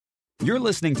You're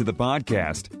listening to the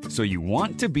podcast, So You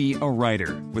Want to Be a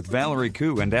Writer, with Valerie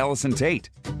Khoo and Allison Tate.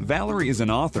 Valerie is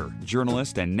an author,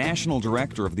 journalist, and national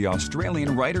director of the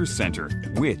Australian Writers' Centre,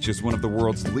 which is one of the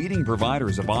world's leading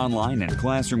providers of online and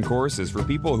classroom courses for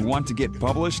people who want to get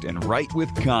published and write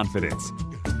with confidence.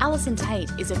 Allison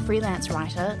Tate is a freelance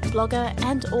writer, blogger,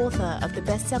 and author of the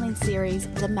best-selling series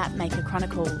The Mapmaker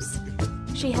Chronicles.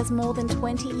 She has more than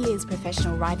 20 years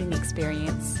professional writing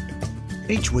experience.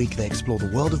 Each week they explore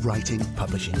the world of writing,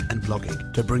 publishing and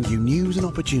blogging to bring you news and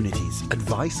opportunities,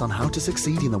 advice on how to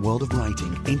succeed in the world of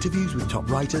writing, interviews with top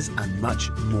writers and much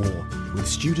more. With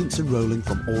students enrolling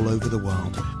from all over the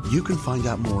world, you can find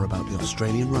out more about the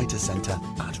Australian Writers' Centre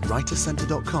at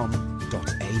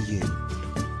writerscentre.com.au.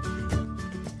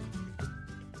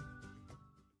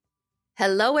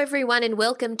 Hello everyone and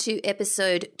welcome to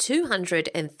episode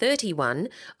 231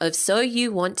 of So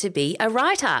You Want to Be a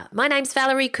Writer. My name's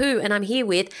Valerie Khoo and I'm here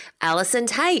with Allison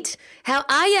Tate. How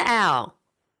are you, Al?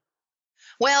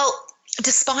 Well,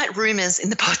 despite rumours in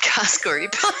the podcast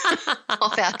group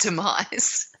of our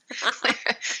demise,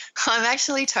 I'm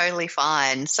actually totally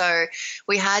fine. So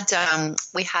we had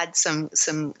some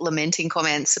lamenting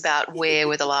comments about where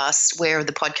have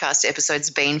the podcast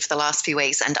episodes been for the last few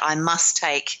weeks, and I must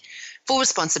take full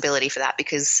responsibility for that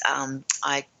because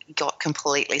I got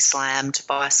completely slammed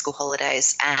by school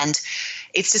holidays, and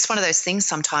it's just one of those things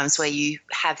sometimes where you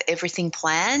have everything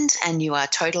planned and you are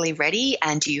totally ready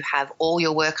and you have all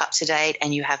your work up to date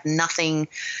and you have nothing,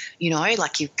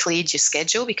 like you've cleared your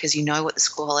schedule because you know what the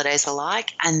school holidays are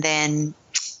like, and then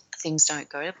things don't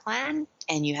go to plan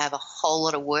and you have a whole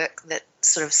lot of work that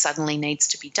sort of suddenly needs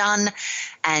to be done,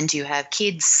 and you have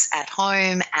kids at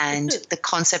home, and the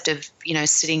concept of,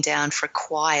 sitting down for a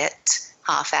quiet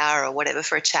half hour or whatever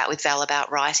for a chat with Val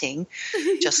about writing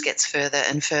just gets further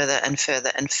and further and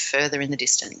further and further in the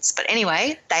distance. But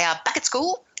anyway, they are back at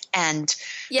school and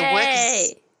Yay. The work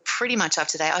is pretty much up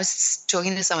to date. I was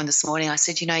talking to someone this morning. I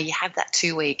said, you have that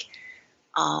 2-week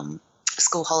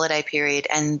school holiday period,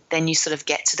 and then you sort of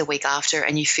get to the week after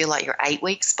and you feel like you're 8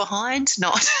 weeks behind,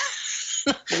 not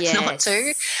not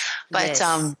 2. But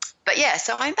yes. But yeah,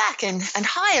 so I'm back and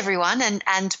hi everyone,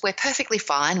 and we're perfectly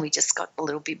fine. We just got a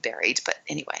little bit buried, but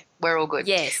anyway, we're all good.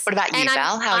 Yes. What about you,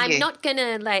 Val? How are you? I'm not going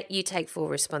to let you take full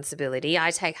responsibility.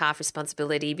 I take half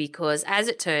responsibility because, as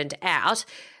it turned out,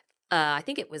 I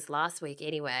think it was last week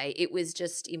anyway, it was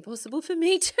just impossible for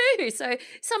me too. So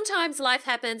sometimes life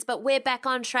happens, but we're back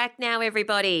on track now,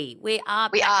 everybody. We are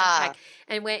back on track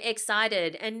and we're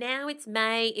excited. And now it's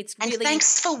May. It's really... And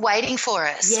thanks for waiting for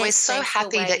us. Yes, we're so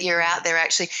happy that you're out there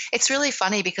actually. It's really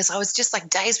funny because I was just like,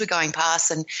 days were going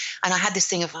past and I had this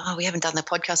thing of, we haven't done the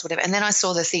podcast, whatever. And then I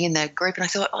saw the thing in the group and I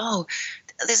thought,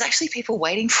 there's actually people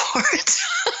waiting for it.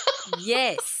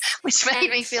 Yes. Which made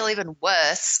me feel even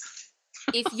worse.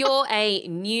 If you're a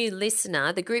new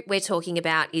listener, the group we're talking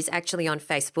about is actually on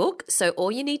Facebook. So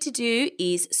all you need to do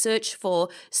is search for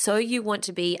So You Want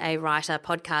to Be a Writer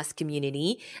podcast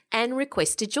community and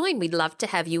request to join. We'd love to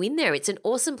have you in there. It's an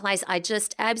awesome place. I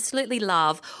just absolutely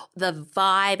love the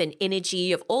vibe and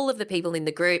energy of all of the people in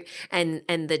the group and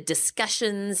the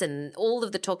discussions and all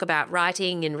of the talk about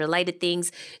writing and related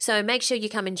things. So make sure you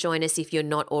come and join us if you're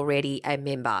not already a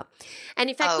member. And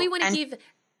in fact, we want to give...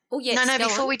 Oh, yes, no,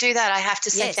 before we do that, I have to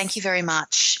say thank you very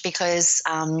much because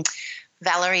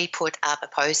Valerie put up a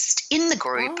post in the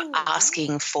group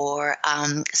asking for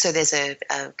so there's a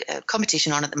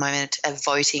competition on at the moment, a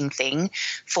voting thing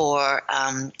for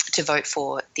to vote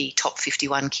for the top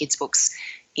 51 kids books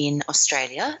in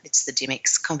Australia. It's the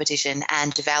DMIX competition,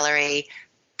 and Valerie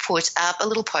put up a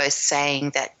little post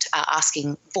saying that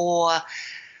asking for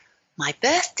my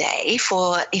birthday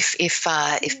for if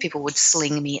people would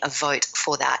sling me a vote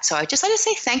for that. So I just want to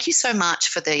say thank you so much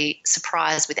for the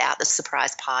surprise without the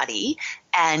surprise party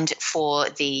and for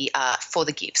the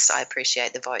gifts. I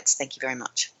appreciate the votes. Thank you very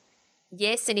much.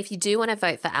 Yes, and if you do want to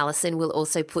vote for Allison, we'll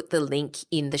also put the link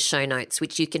in the show notes,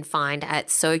 which you can find at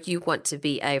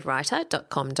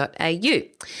soyouwanttobeawriter.com.au.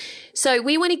 So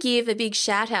we want to give a big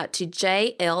shout out to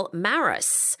J.L.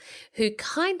 Maris, who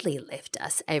kindly left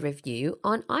us a review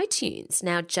on iTunes.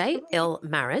 Now, J.L.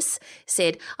 Maris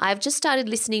said, I've just started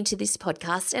listening to this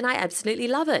podcast and I absolutely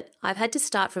love it. I've had to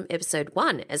start from episode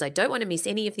 1 as I don't want to miss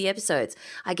any of the episodes.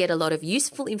 I get a lot of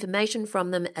useful information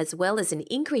from them as well as an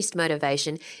increased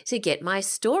motivation to get my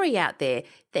story out there.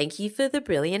 Thank you for the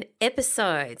brilliant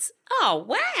episodes. Oh,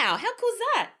 wow. How cool is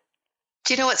that?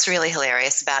 Do you know what's really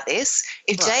hilarious about this?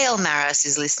 If J.L. Maris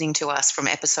is listening to us from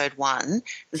episode 1,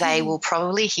 they will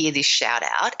probably hear this shout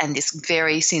out and this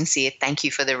very sincere thank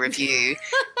you for the review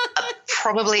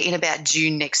probably in about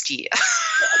June next year.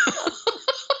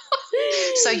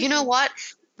 So you know what?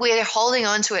 we're holding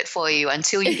on to it for you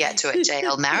until you get to it,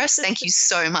 JL Maris. Thank you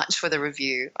so much for the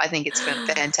review. I think it's been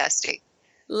fantastic.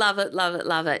 Love it, love it,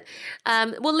 love it.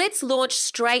 Well, let's launch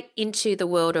straight into the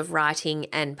world of writing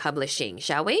and publishing,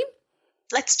 shall we?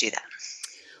 Let's do that.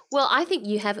 Well, I think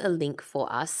you have a link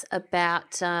for us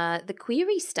about the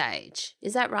query stage.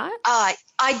 Is that right? I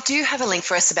do have a link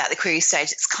for us about the query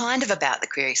stage. It's kind of about the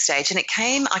query stage, and I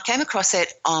came across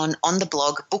it on the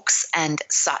blog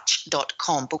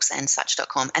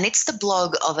booksandsuch.com, and it's the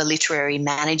blog of a literary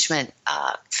management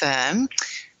firm,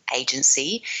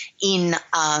 agency in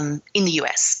the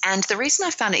US. And the reason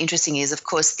I found it interesting is, of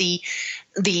course, the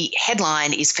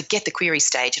headline is forget the query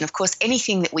stage. And of course,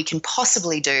 anything that we can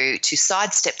possibly do to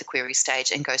sidestep the query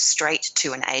stage and go straight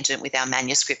to an agent with our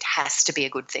manuscript has to be a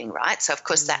good thing, right? So of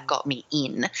course that got me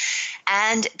in.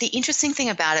 And the interesting thing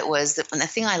about it was that, and the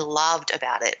thing I loved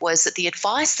about it was that the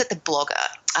advice that the blogger,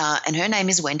 and her name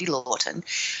is Wendy Lawton,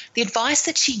 the advice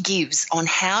that she gives on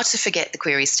how to forget the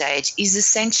query stage is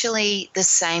essentially the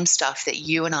same stuff that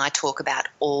you and I talk about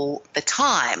all the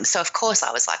time. So of course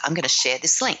I was like, I'm going to share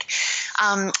this link.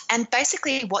 And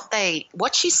basically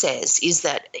what she says is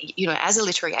that, you know, as a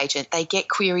literary agent, they get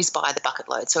queries by the bucket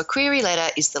load. So a query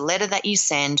letter is the letter that you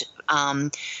send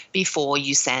before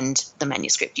you send the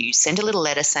manuscript. You send a little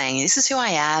letter saying, this is who I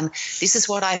am, this is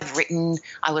what I've written,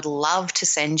 I would love to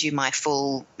send you my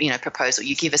full, you know, proposal.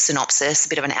 You give a synopsis, a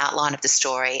bit of an outline of the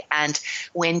story, and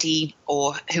Wendy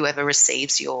or whoever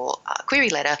receives your query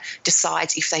letter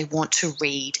decides if they want to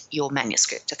read your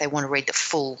manuscript, if they want to read the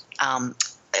full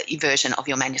version of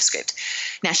your manuscript.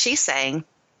 Now, she's saying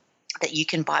that you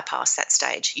can bypass that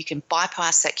stage. You can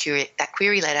bypass that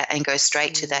query letter and go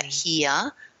straight to that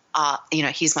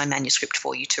here's my manuscript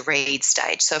for you to read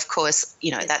stage. So, of course,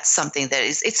 you know, that's something that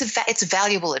it's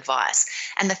valuable advice.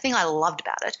 And the thing I loved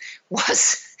about it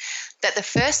was that the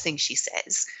first thing she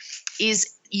says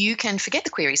is you can forget the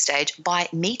query stage by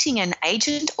meeting an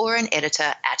agent or an editor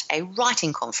at a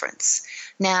writing conference.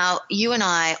 Now, you and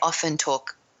I often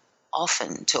talk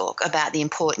about the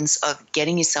importance of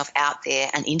getting yourself out there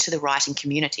and into the writing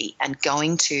community and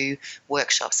going to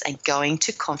workshops and going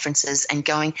to conferences and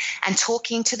going and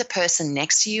talking to the person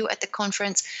next to you at the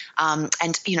conference,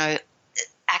 and, you know,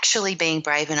 actually being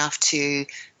brave enough to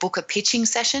book a pitching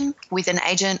session with an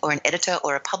agent or an editor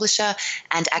or a publisher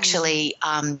and actually,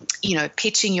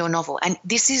 pitching your novel. And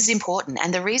this is important.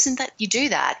 And the reason that you do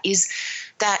that is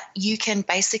that you can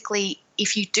basically,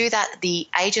 if you do that, the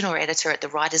agent or editor at the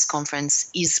writers'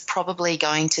 conference is probably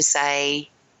going to say,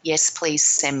 yes, please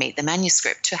send me the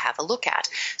manuscript to have a look at.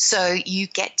 So you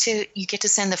get to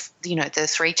send the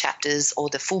 3 chapters or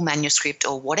the full manuscript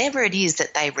or whatever it is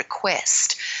that they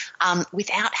request,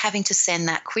 without having to send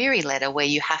that query letter where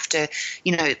you have to,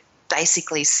 you know,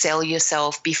 basically sell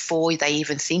yourself before they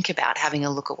even think about having a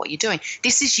look at what you're doing.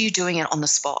 This is you doing it on the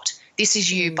spot. This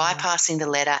is you bypassing the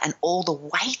letter and all the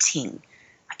waiting.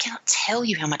 I cannot tell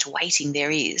you how much waiting there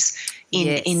is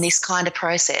in this kind of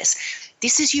process.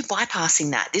 This is you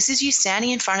bypassing that. This is you standing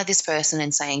in front of this person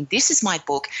and saying, this is my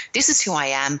book, this is who I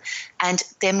am, and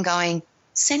them going,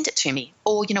 send it to me,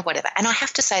 or, you know, whatever. And I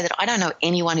have to say that I don't know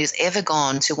anyone who's ever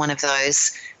gone to one of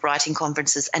those writing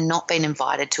conferences and not been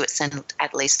invited to send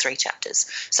at least 3 chapters.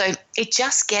 So it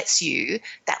just gets you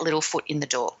that little foot in the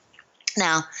door.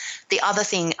 Now, the other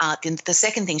thing, the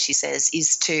second thing she says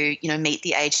is to, you know, meet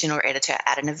the agent or editor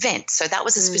at an event. So that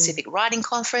was a specific writing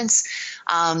conference.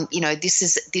 This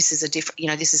is a different, you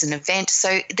know, this is an event.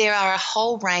 So there are a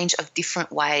whole range of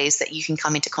different ways that you can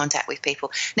come into contact with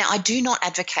people. Now, I do not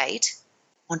advocate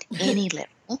on any level,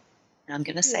 and I'm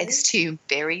going to say this to you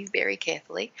very, very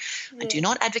carefully. I do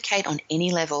not advocate on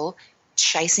any level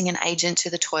chasing an agent to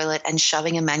the toilet and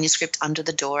shoving a manuscript under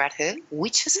the door at her,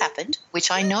 which has happened,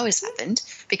 which I know has happened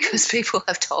because people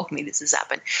have told me this has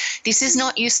happened. This is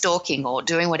not you stalking or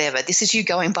doing whatever. This is you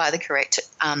going by the correct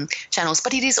channels,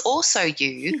 but it is also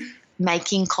you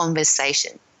making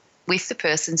conversation with the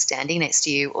person standing next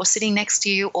to you or sitting next to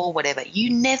you or whatever. You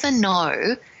never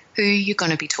know who you're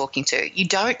going to be talking to. You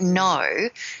don't know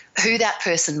who that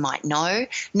person might know.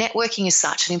 Networking is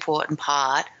such an important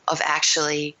part of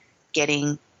actually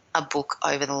getting a book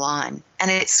over the line.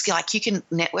 And it's like you can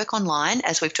network online,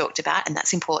 as we've talked about, and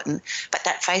that's important. But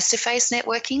that face-to-face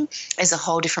networking is a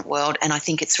whole different world, and I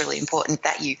think it's really important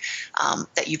that you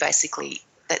basically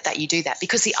do that.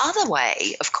 Because the other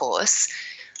way, of course,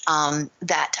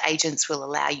 that agents will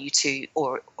allow you to,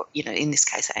 or you know, in this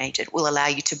case, an agent will allow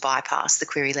you to bypass the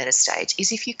query letter stage,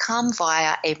 is if you come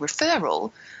via a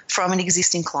referral from an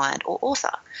existing client or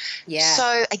author. Yeah.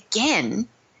 So again,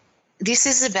 this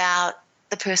is about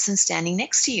the person standing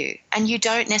next to you, and you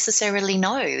don't necessarily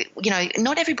know. You know,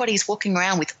 not everybody's walking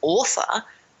around with author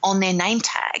on their name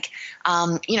tag.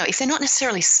 If they're not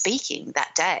necessarily speaking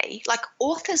that day, like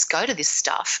authors go to this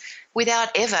stuff without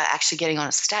ever actually getting on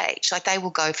a stage. Like they will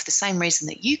go for the same reason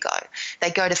that you go.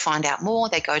 They go to find out more,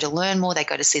 they go to learn more, they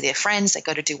go to see their friends, they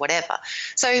go to do whatever.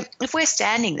 So if we're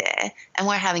standing there and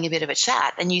we're having a bit of a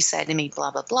chat and you say to me,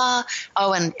 blah, blah, blah,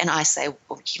 and I say,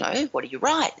 well, what do you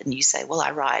write? And you say, well,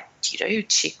 I write,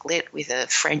 chick lit with a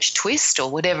French twist or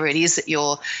whatever it is that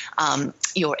your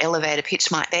elevator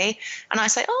pitch might be. And I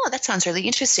say, oh, that sounds really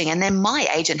interesting. And then my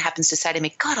agent happens to say to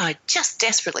me, God, I just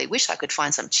desperately wish I could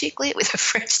find some chick lit with a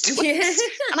French twist. Yeah.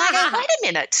 And I go, wait a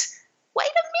minute.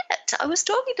 I was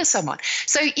talking to someone.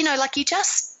 So, you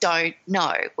just don't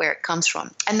know where it comes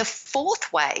from. And the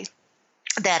fourth way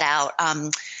that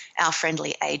our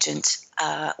friendly agent,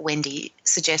 Wendy,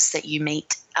 suggests that you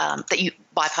that you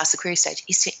bypass the query stage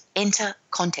is to enter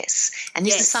contests. And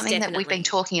this is something that we've been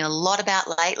talking a lot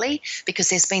about lately because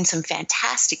there's been some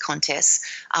fantastic contests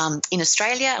in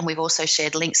Australia, and we've also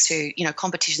shared links to,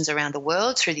 competitions around the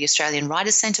world through the Australian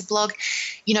Writers Centre blog.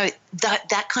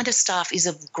 That kind of stuff is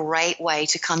a great way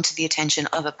to come to the attention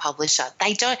of a publisher.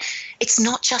 It's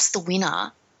not just the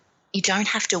winner. You don't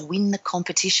have to win the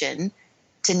competition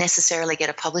to necessarily get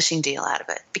a publishing deal out of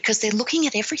it because they're looking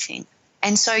at everything.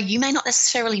 And so you may not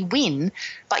necessarily win,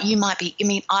 but you might be.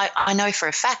 I know for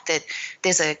a fact that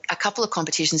there's a couple of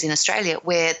competitions in Australia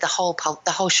where the whole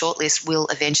shortlist will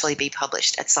eventually be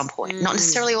published at some point. Not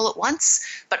necessarily all at once,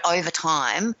 but over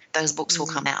time those books will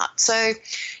come out. So,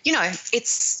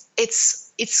 it's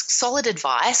solid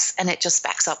advice, and it just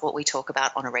backs up what we talk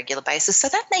about on a regular basis. So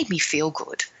that made me feel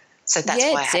good. So that's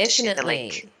why I had to share the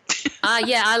link.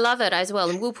 I love it as well.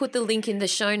 And we'll put the link in the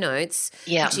show notes,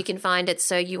 which you can find at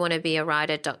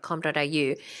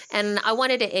soyouwanttobeawriter.com.au. And I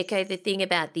wanted to echo the thing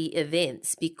about the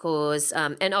events because,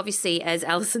 and obviously, as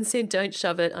Alison said, don't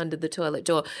shove it under the toilet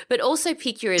door, but also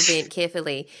pick your event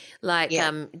carefully. Like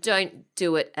don't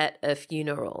do it at a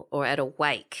funeral or at a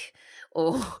wake.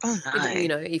 Or,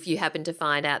 if you happen to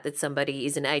find out that somebody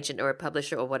is an agent or a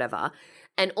publisher or whatever.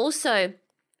 And also,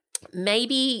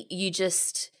 maybe you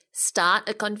just start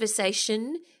a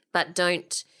conversation, but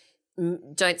don't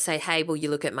say, hey, will you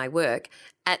look at my work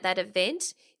at that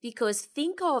event? Because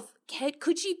think of,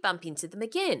 could you bump into them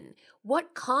again?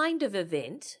 What kind of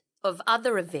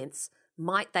other events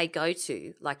might they go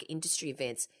to, like industry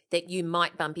events, that you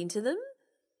might bump into them?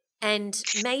 And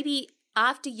maybe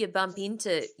after you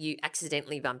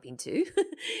accidentally bump into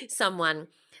someone,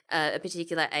 a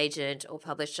particular agent or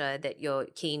publisher that you're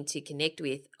keen to connect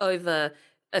with over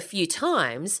a few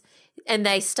times, and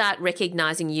they start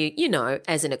recognizing you,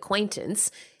 as an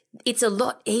acquaintance, it's a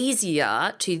lot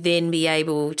easier to then be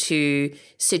able to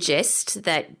suggest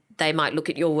that they might look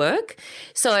at your work.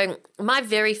 So my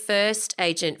very first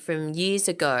agent from years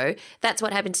ago, that's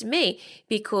what happened to me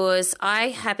because I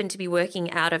happened to be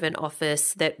working out of an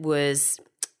office that was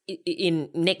in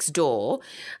next door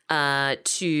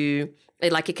to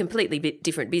like a completely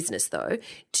different business though,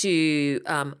 to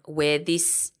where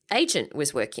this agent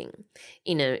was working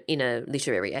in a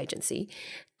literary agency.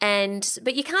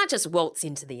 But you can't just waltz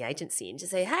into the agency and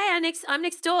just say, hey, I'm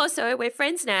next door, so we're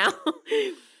friends now.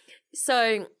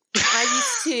 So I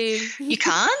used to... You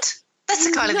can't? That's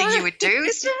the kind of thing you would do,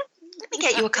 isn't it? Let me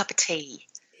get you a cup of tea.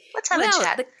 Let's have a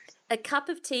chat. A cup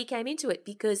of tea came into it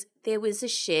because there was a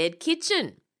shared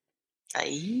kitchen.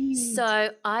 Aye.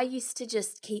 So I used to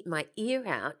just keep my ear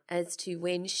out as to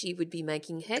when she would be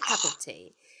making her cup of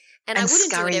tea. And I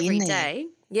wouldn't do it every day.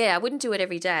 Yeah, I wouldn't do it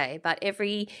every day, but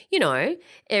every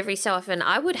so often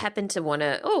I would happen to want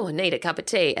to, need a cup of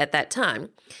tea at that time.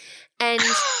 And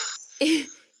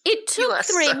it took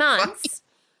 3 months.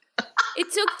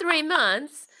 It took 3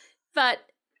 months, but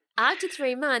after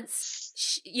 3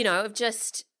 months, of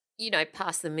just,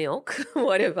 pass the milk,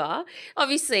 whatever.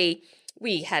 Obviously,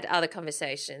 we had other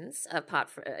conversations apart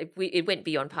from it went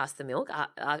beyond past the milk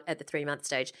at the 3 month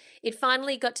stage. It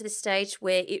finally got to the stage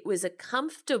where it was a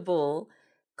comfortable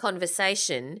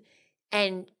conversation,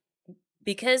 and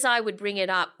because I would bring it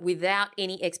up without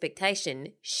any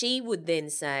expectation, she would then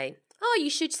say, "Oh, you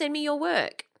should send me your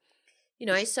work."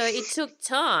 So it took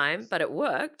time, but it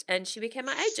worked, and she became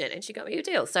my agent, and she got me a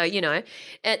deal. So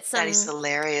it's that is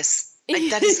hilarious.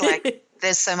 That is like.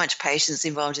 There's so much patience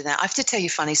involved in that. I have to tell you a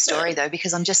funny story, though,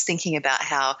 because I'm just thinking about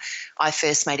how I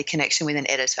first made a connection with an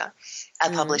editor,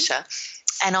 a publisher,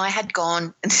 and I had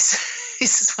gone – this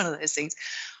is one of those things.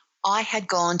 I had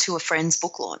gone to a friend's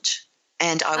book launch,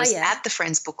 and I was at the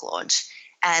friend's book launch,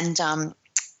 and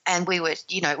and we were,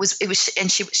 it was,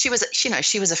 and she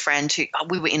was a friend who,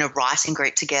 we were in a writing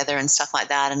group together and stuff like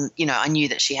that. And, I knew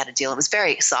that she had a deal. It was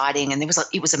very exciting. And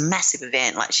it was a massive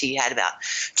event. Like, she had about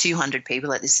 200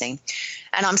 people at this thing.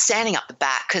 And I'm standing up the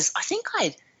back because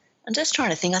I'm just trying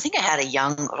to think. I think I had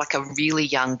a really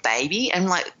young baby. And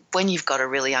like, when you've got a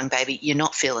really young baby, you're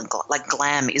not feeling like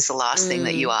glam is the last thing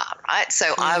that you are, right?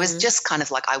 So I was just kind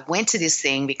of like, I went to this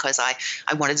thing because I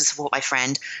wanted to support my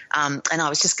friend, and I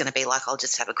was just going to be like, I'll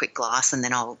just have a quick glass and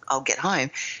then I'll get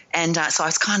home. And so I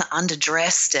was kind of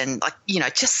underdressed and like,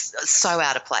 just so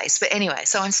out of place. But anyway,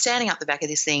 so I'm standing up the back of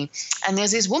this thing, and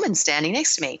there's this woman standing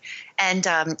next to me, and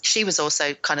she was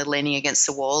also kind of leaning against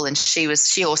the wall, and she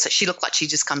looked like she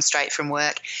just come straight from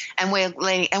work, and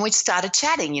we started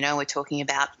chatting. We're talking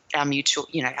about our mutual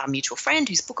friend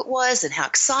whose book it was and how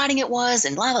exciting it was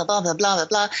and blah, blah, blah, blah, blah, blah,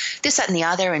 blah, this, that and the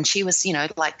other. And she was, do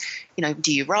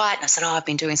you write? And I said, I've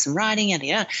been doing some writing. And,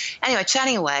 anyway,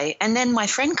 chatting away. And then my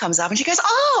friend comes up and she goes,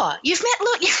 you've met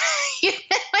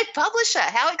my publisher.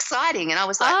 How exciting. And I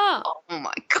was like, oh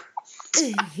my God.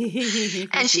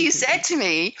 And she said to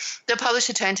me, the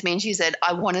publisher turned to me and she said,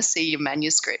 I want to see your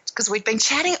manuscript, because we'd been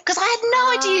chatting, because I had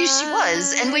no idea who she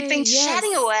was, and we'd been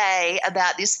chatting away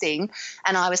about this thing,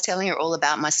 and I was telling her all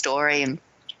about my story and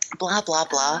blah, blah,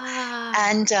 blah.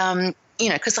 And,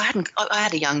 because I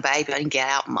had a young baby, I didn't get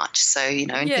out much. So,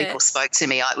 and people spoke to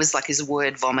me. It was like his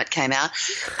word vomit came out.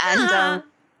 And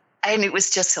it was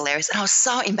just hilarious. And I was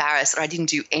so embarrassed that I didn't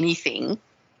do anything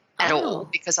at all,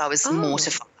 because I was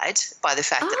mortified by the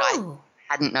fact that I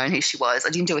hadn't known who she was. I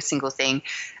didn't do a single thing.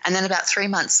 And then about 3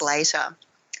 months later,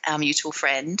 our mutual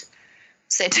friend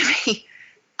said to me,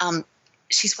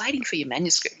 she's waiting for your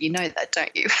manuscript. You know that,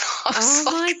 don't you?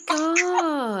 My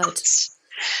God.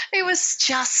 It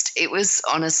was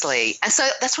honestly, and so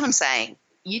that's what I'm saying.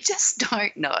 You just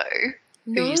don't know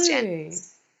who you stand with.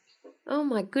 Oh,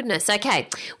 my goodness. Okay.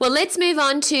 Well, let's move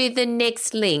on to the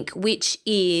next link, which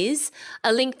is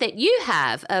a link that you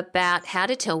have about how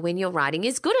to tell when your writing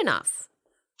is good enough.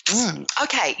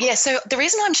 Okay. Yeah. So the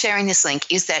reason I'm sharing this link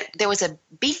is that there was a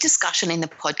big discussion in the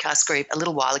podcast group a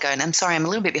little while ago, and I'm sorry, I'm a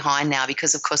little bit behind now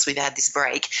because, of course, we've had this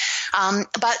break.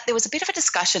 But there was a bit of a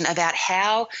discussion about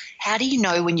how do you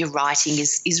know when your writing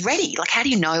is ready? Like, how do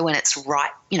you know when it's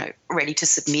right, ready to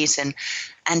submit?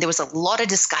 And there was a lot of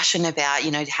discussion about,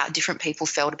 how different people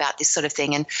felt about this sort of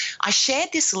thing. And I shared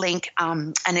this link,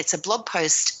 and it's a blog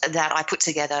post that I put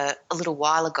together a little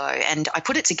while ago, and I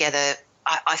put it together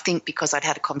I think because I'd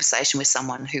had a conversation with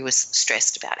someone who was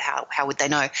stressed about how would they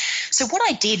know. So what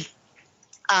I did,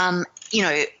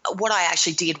 what I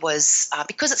actually did was,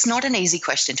 because it's not an easy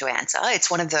question to answer,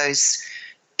 it's one of those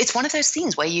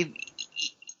things where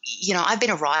I've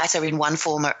been a writer in one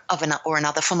form or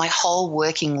another for my whole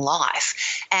working life.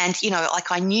 And,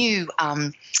 I knew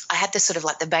I had this sort of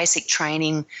like the basic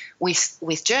training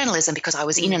with journalism, because I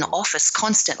was in an office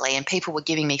constantly and people were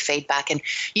giving me feedback. And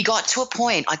I got to a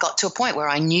point where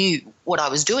I knew what I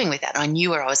was doing with that. I knew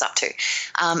where I was up to.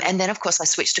 And then, of course, I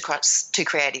switched across to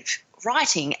creative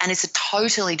writing, and it's a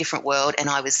totally different world, and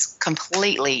I was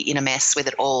completely in a mess with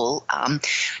it all,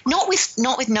 not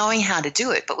with knowing how to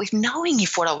do it, but with knowing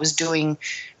if what I was doing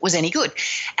was any good.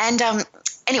 And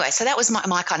anyway, so that was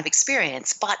my kind of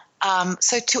experience. But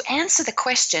so to answer the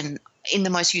question in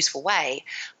the most useful way,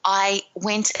 I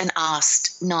went and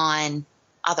asked 9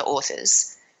 other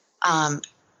authors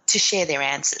to share their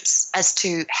answers as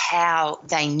to how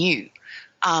they knew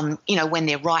when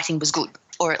their writing was good,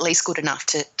 or at least good enough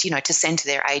to send to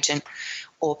their agent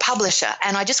or publisher.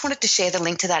 And I just wanted to share the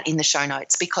link to that in the show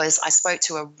notes, because I spoke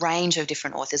to a range of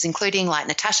different authors, including like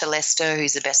Natasha Lester,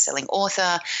 who's a best-selling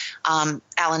author,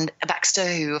 Alan Baxter,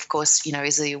 who, of course,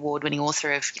 is the award-winning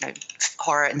author of,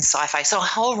 horror and sci-fi. So a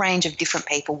whole range of different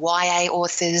people, YA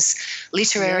authors,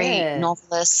 literary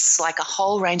novelists, like a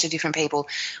whole range of different people.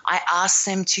 I asked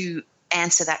them to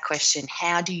answer that question: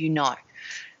 how do you know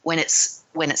when it's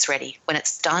ready, when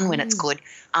it's done, when it's good?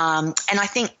 And I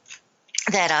think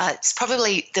that it's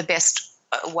probably the best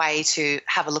way to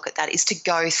have a look at that is to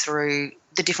go through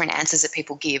the different answers that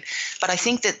people give. But I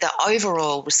think that the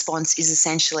overall response is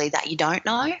essentially that you don't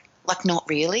know, like not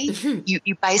really. Mm-hmm.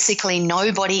 You basically,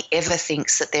 nobody ever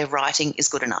thinks that their writing is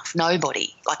good enough.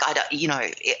 Nobody. Like,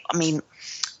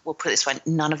 we'll put it this way,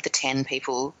 none of the 10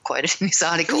 people quoted in this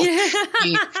article,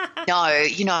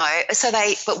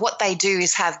 but what they do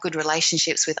is have good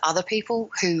relationships with other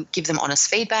people who give them honest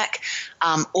feedback,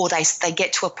 or they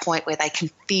get to a point where they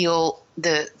can feel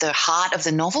the heart of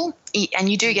the novel, and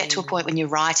you do get to a point when you're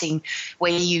writing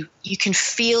where you can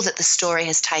feel that the story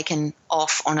has taken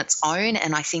off on its own,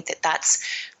 and I think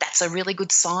that's a really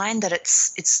good sign that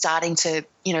it's starting to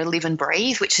live and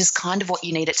breathe, which is kind of what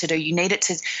you need it to do. You need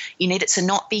it to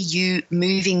not be you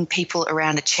moving people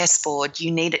around a chessboard.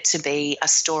 You need it to be a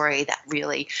story that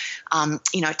really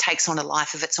takes on a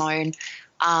life of its own.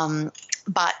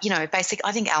 But, basically,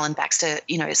 I think Alan Baxter,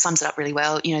 sums it up really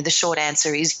well. The short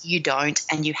answer is you don't,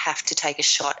 and you have to take a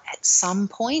shot at some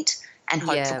point and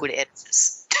hope for good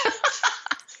editors.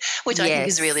 Which I think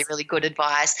is really, really good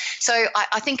advice. So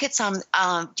I think it's,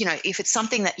 if it's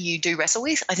something that you do wrestle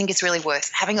with, I think it's really worth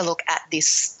having a look at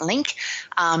this link,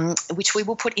 which we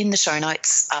will put in the show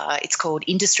notes. It's called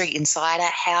Industry Insider,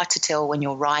 How to Tell When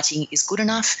Your Writing is Good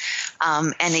Enough.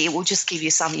 And it will just give you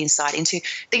some insight into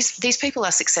these people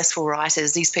are successful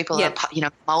writers. These people are,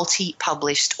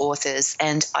 multi-published authors.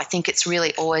 And I think it's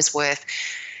really always worth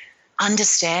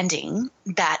understanding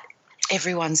that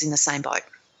everyone's in the same boat.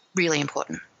 Really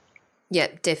important. Yeah,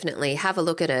 definitely. Have a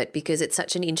look at it because it's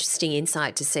such an interesting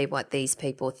insight to see what these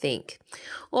people think.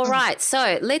 All right,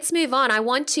 so let's move on. I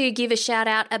want to give a shout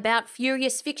out about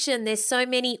Furious Fiction. There's so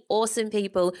many awesome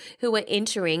people who are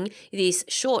entering this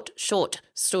short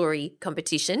story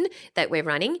competition that we're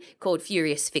running called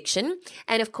Furious Fiction.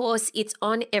 And of course, it's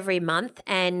on every month,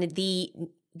 and the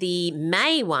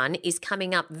May one is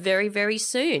coming up very, very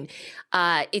soon.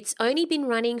 It's only been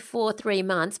running for 3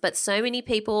 months, but so many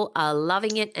people are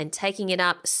loving it and taking it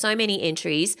up, so many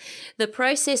entries. The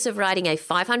process of writing a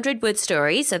 500-word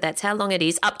story, so that's how long it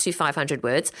is, up to 500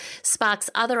 words, sparks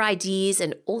other ideas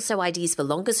and also ideas for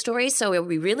longer stories. So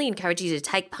we really encourage you to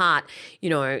take part,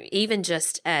 even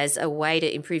just as a way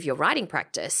to improve your writing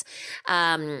practice.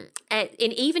 And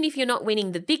even if you're not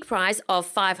winning the big prize of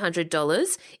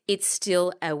 $500, it's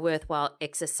still a worthwhile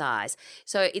exercise.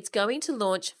 So it's going to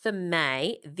launch for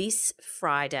May this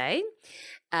Friday.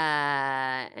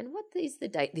 And what is the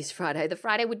date this Friday? The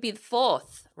Friday would be the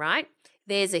 4th, right?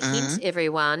 There's a hint,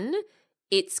 everyone.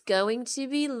 It's going to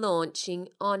be launching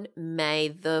on May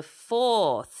the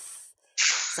 4th.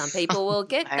 Some people will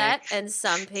get that and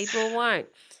some people won't.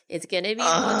 It's going to be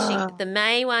launching. The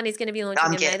May one is going to be launching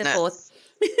on May the 4th.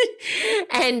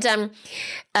 And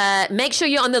make sure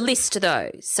you're on the list,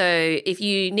 though. So if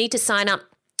you need to sign up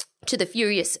to the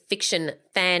Furious Fiction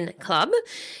fan club,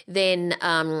 then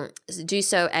do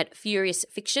so at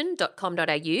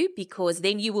furiousfiction.com.au, because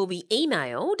then you will be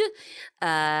emailed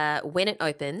when it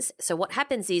opens. So what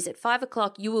happens is at 5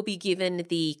 o'clock you will be given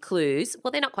the clues.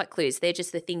 Well, they're not quite clues. They're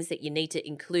just the things that you need to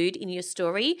include in your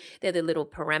story. They're the little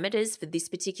parameters for this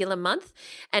particular month.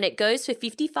 And it goes for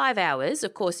 55 hours.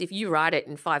 Of course, if you write it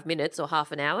in 5 minutes or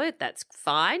half an hour, that's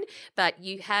fine. But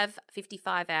you have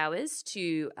 55 hours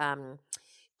to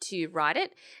write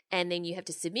it, and then you have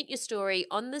to submit your story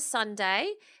on the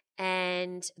Sunday,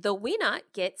 and the winner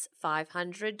gets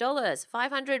 $500.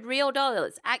 500 real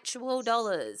dollars, actual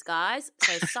dollars, guys.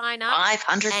 So sign up.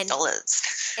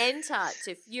 $500. Enter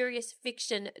to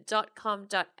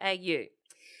furiousfiction.com.au.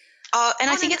 Oh, and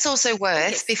I think it's also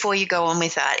worth, before you go on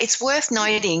with that, it's worth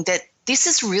noting that this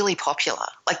is really popular.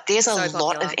 Like there's a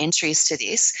lot of entries to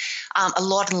this, a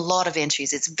lot of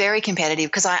entries. It's very competitive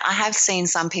because I have seen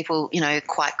some people,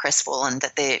 quite crestfallen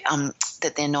that they're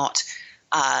not,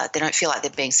 they don't feel like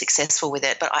they're being successful with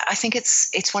it. But I think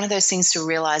it's one of those things to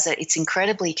realize that it's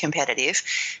incredibly competitive,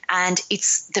 and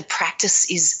it's the practice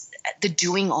is the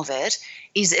doing of it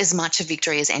is as much a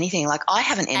victory as anything. Like I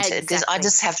haven't entered because I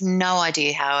just have no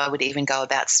idea how I would even go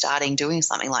about doing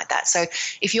something like that. So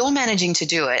if you're managing to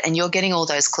do it and you're getting all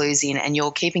those clues in and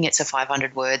you're keeping it to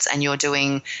 500 words and you're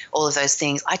doing all of those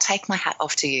things, I take my hat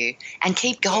off to you and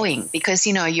keep going because,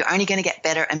 you're only going to get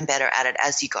better and better at it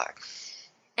as you go.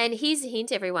 And here's a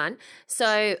hint, everyone.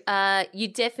 So you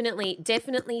definitely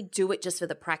do it just for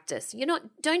the practice.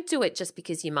 Don't do it just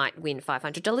because you might win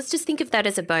 $500. Just think of that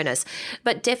as a bonus.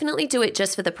 But definitely do it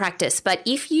just for the practice. But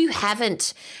if you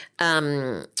haven't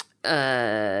won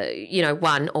or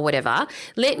whatever,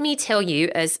 let me tell you,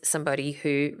 as somebody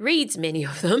who reads many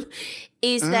of them,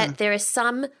 is that there are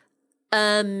some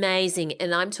amazing,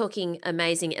 and I'm talking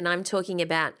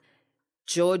about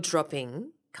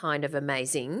jaw-dropping kind of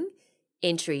amazing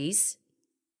entries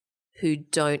who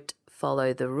don't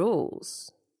follow the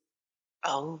rules.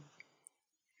 Oh.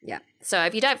 Yeah. So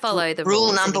if you don't follow the rule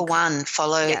rules. Rule number 1,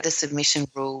 follow the submission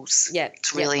rules. Yeah.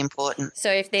 It's really important.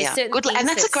 So if there's certain things and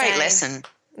that's a great lesson.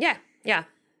 Yeah. Yeah.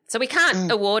 So we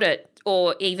can't award it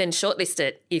or even shortlist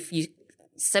it if you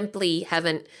simply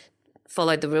haven't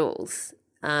followed the rules.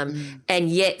 And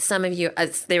yet some of you,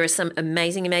 there are some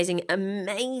amazing,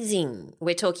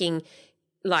 we're talking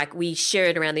like we share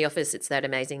it around the office. It's that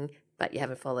amazing, but you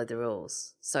haven't followed the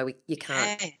rules. So you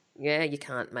can't. Okay. Yeah, you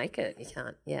can't make it. You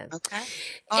can't. Yeah. Okay.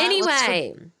 All right,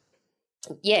 Anyway.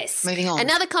 Yes. Moving on.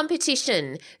 Another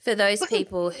competition for those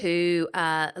people who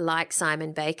like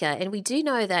Simon Baker. And we do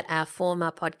know that our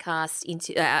former podcast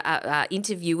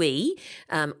interviewee,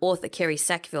 author Kerry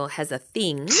Sackville, has a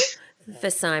thing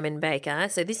for Simon Baker.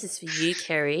 So this is for you,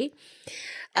 Kerry.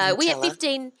 We have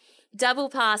 15 double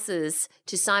passes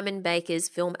to Simon Baker's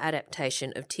film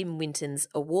adaptation of Tim Winton's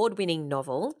award-winning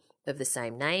novel of the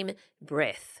same name,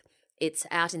 Breath. It's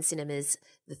out in cinemas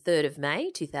the 3rd of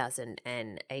May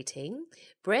 2018.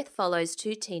 Breath follows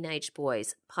two teenage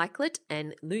boys, Pikelet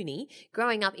and Looney,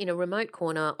 growing up in a remote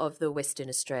corner of the Western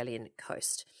Australian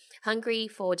coast. Hungry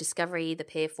for discovery, the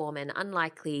pair form an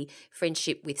unlikely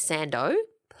friendship with Sando,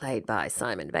 played by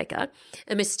Simon Baker,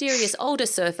 a mysterious older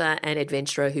surfer and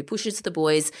adventurer who pushes the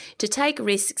boys to take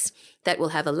risks that will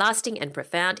have a lasting and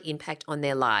profound impact on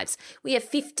their lives. We have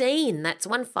 15, that's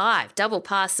 15, double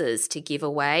passes to give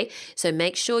away. So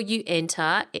make sure you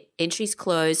enter. Entries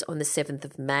close on the 7th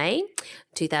of May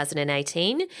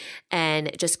 2018,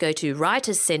 and just go to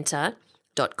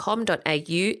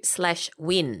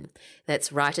writerscentre.com.au/win. That's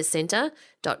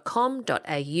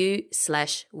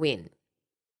writerscentre.com.au/win.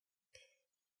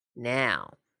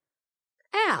 Now,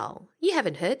 Al, you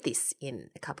haven't heard this in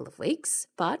a couple of weeks,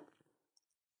 but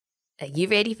are you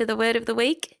ready for the word of the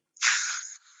week?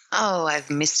 Oh, I've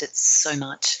missed it so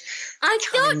much. I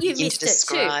thought you missed it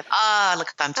too.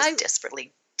 Look, I'm just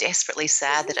desperately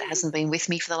sad that it hasn't been with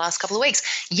me for the last couple of weeks.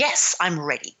 Yes, I'm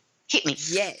ready. Hit me.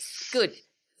 Yes, good.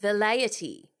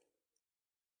 Velleity.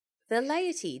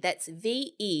 Velleity. That's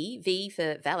V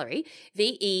for Valerie.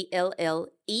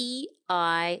 VELLEITY.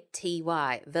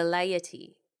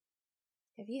 Velleity.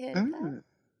 Have you heard of that?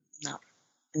 No,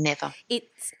 never.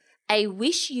 It's a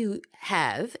wish you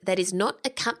have that is not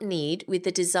accompanied with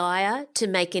the desire to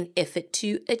make an effort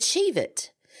to achieve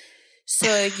it.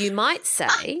 So you might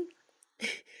say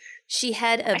she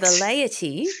had a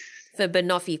velleity for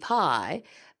banoffee pie,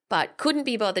 but couldn't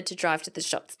be bothered to drive to the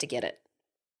shops to get it.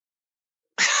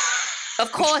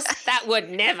 Of course, that would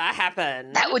never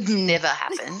happen. That would never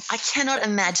happen. I cannot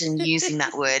imagine using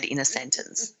that word in a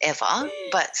sentence ever,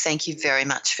 but thank you very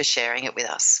much for sharing it with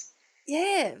us.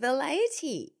 Yeah,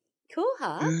 velleity. Cool,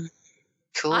 huh?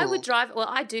 Cool. I would drive, well,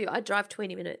 I do. I drive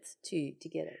 20 minutes to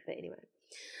get it, but anyway.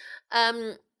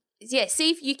 Yeah,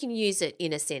 see if you can use it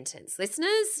in a sentence.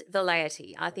 Listeners,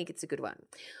 velleity. I think it's a good one.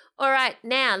 All right,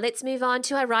 now let's move on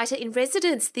to our writer in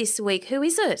residence this week. Who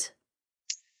is it?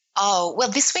 Oh, well,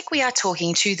 this week we are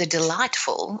talking to the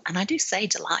delightful, and I do say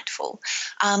delightful,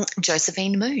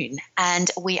 Josephine Moon. And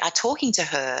we are talking to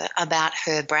her about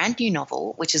her brand new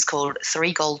novel, which is called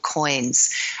 3 Gold Coins.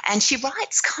 And she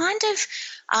writes kind of,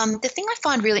 the thing I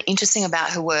find really interesting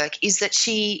about her work is that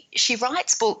she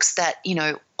writes books that, you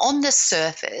know, on the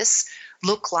surface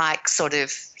look like sort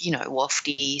of, you know,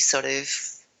 wafty sort of,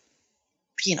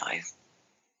 you know,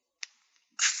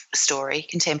 story,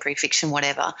 contemporary fiction,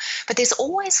 whatever. But there's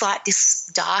always like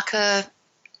this darker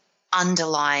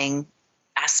underlying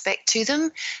aspect to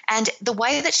them. And the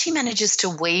way that she manages to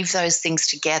weave those things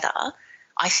together,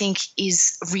 I think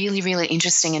is really, really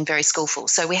interesting and very skillful.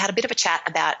 So we had a bit of a chat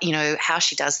about, you know, how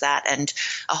she does that and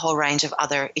a whole range of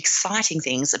other exciting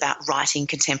things about writing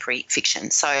contemporary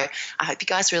fiction. So I hope you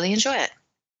guys really enjoy it.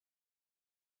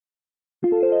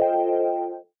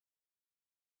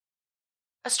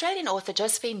 Australian author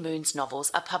Josephine Moon's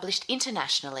novels are published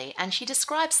internationally, and she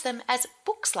describes them as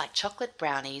books like chocolate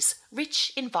brownies,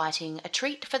 rich, inviting, a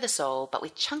treat for the soul, but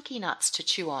with chunky nuts to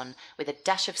chew on, with a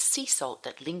dash of sea salt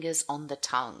that lingers on the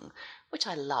tongue, which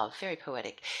I love, very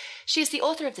poetic. She is the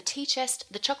author of The Tea Chest,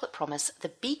 The Chocolate Promise, The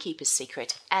Beekeeper's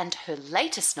Secret, and her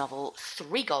latest novel,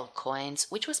 3 Gold Coins,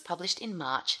 which was published in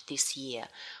March this year.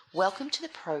 Welcome to the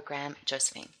program,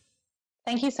 Josephine.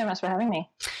 Thank you so much for having me.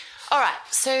 All right,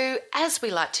 so as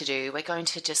we like to do, we're going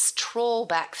to just trawl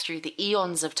back through the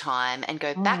eons of time and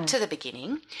go back to the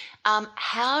beginning. When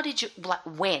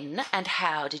and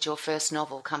how did your first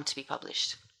novel come to be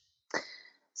published?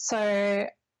 So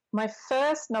my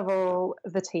first novel,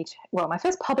 my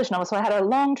first published novel, so I had a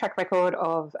long track record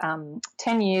of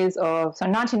 10 years of, so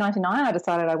in 1999 I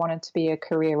decided I wanted to be a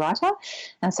career writer,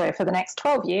 and so for the next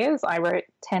 12 years I wrote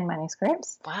 10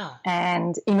 manuscripts. Wow.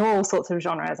 And in all sorts of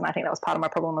genres, and I think that was part of my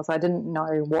problem, was I didn't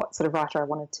know what sort of writer I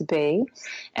wanted to be.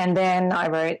 And then I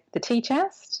wrote The Tea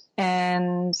Chest,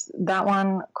 and that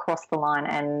one crossed the line,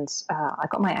 and I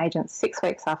got my agent 6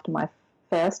 weeks after my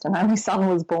first and only son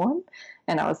was born.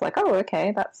 And I was like, oh,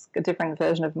 okay, that's a different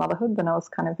version of motherhood than I was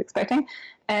kind of expecting.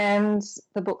 And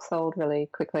the book sold really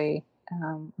quickly.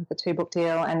 with a 2-book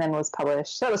deal, and then was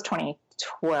published. That was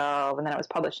 2012, and then it was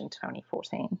published in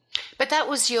 2014. But that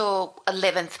was your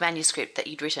 11th manuscript that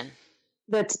you'd written?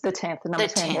 The 10th, the number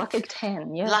 10. 10th. Lucky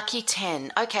 10, yeah. Lucky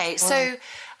 10. Okay, so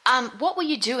what were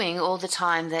you doing all the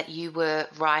time that you were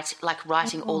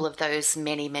writing all of those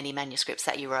many, many manuscripts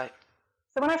that you wrote?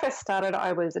 So when I first started,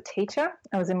 I was a teacher.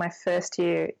 I was in my first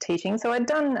year teaching. So I'd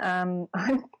done, I'm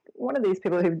one of these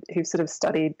people who sort of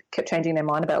studied, kept changing their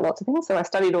mind about lots of things. So I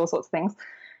studied all sorts of things.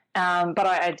 But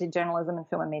I did journalism and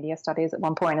film and media studies at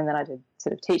one point, and then I did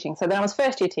sort of teaching. So then I was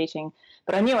first year teaching,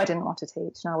 but I knew I didn't want to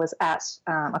teach. And I was at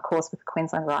a course with the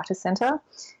Queensland Writers Centre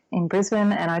in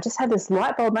Brisbane, and I just had this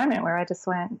light bulb moment where I just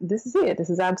went, this is it. This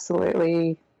is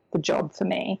absolutely the job for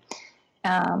me.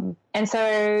 And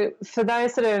so for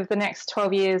those sort of the next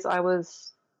 12 years, I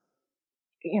was,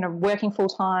 working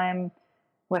full-time,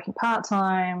 working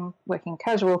part-time, working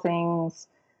casual things,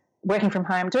 working from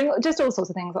home, doing just all sorts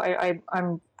of things.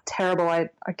 I'm terrible. I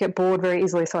get bored very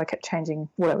easily, so I kept changing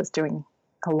what I was doing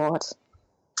a lot.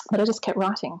 But I just kept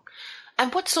writing.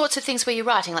 And what sorts of things were you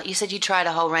writing? Like you said, you tried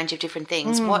a whole range of different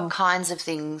things. What kinds of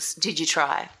things did you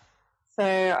try? So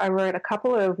I wrote a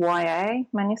couple of YA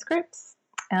manuscripts,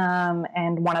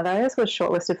 and one of those was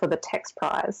shortlisted for the Text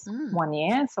Prize one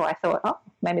year. So I thought,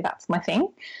 maybe that's my thing,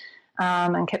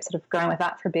 and kept sort of going with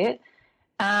that for a bit.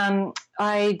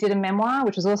 I did a memoir,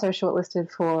 which was also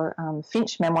shortlisted for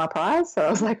Finch Memoir Prize. So I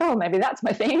was like, maybe that's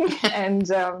my thing. And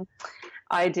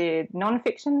I did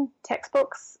nonfiction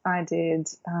textbooks. I did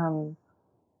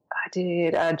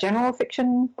a general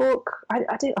fiction book. I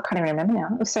can't even remember now.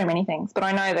 It was so many things. But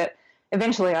I know that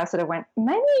eventually I sort of went,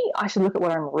 maybe I should look at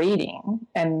what I'm reading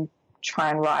and try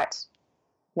and write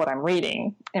what I'm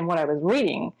reading. And what I was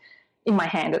reading in my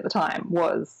hand at the time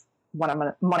was one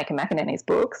of Monica McInerney's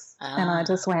books. And I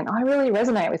just went, I really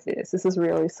resonate with this. This is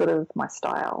really sort of my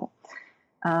style.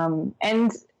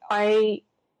 And I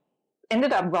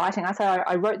ended up writing,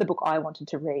 I wrote the book I wanted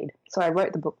to read. So I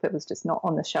wrote the book that was just not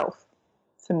on the shelf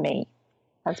for me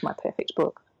as my perfect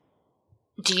book.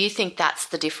 Do you think that's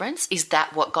the difference? Is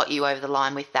that what got you over the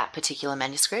line with that particular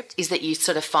manuscript? Is that you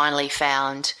sort of finally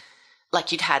found,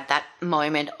 like you'd had that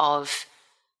moment of,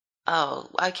 oh,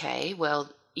 okay,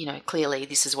 well, clearly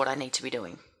this is what I need to be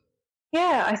doing?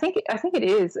 Yeah, I think it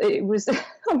is. It was.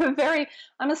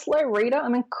 I'm a slow reader.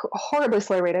 I'm a horribly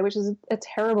slow reader, which is a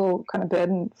terrible kind of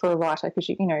burden for a writer because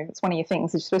it's one of your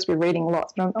things. You're supposed to be reading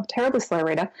lots, but I'm a terribly slow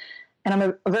reader, and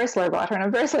I'm a very slow writer, and I'm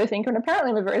a very slow thinker, and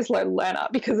apparently I'm a very slow learner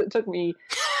because it took me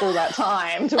all that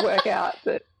time to work out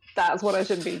that that's what I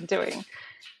should be doing.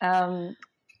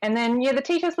 And then, the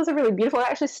T-test was really beautiful. I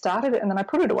actually started it and then I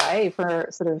put it away for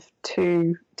sort of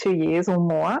two years or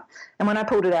more. And when I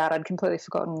pulled it out, I'd completely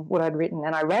forgotten what I'd written.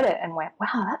 And I read it and went,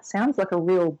 wow, that sounds like a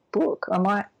real book. I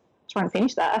might try and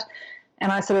finish that.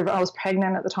 And I was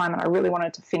pregnant at the time and I really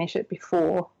wanted to finish it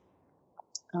before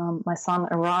my son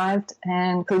arrived,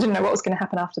 and because I didn't know what was going to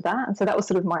happen after that. And so that was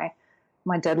sort of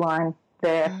my deadline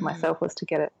there for myself, was to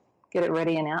get it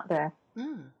ready and out there.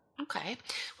 Okay.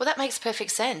 Well, that makes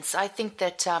perfect sense. I think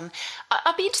that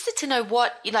I'd be interested to know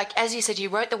what, as you said, you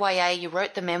wrote the YA, you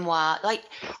wrote the memoir.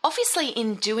 Obviously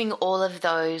in doing all of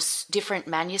those different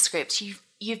manuscripts,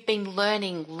 you've been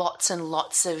learning lots and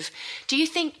lots of, do you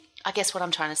think, I guess what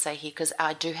I'm trying to say here, because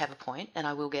I do have a point and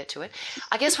I will get to it.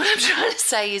 I guess what I'm trying to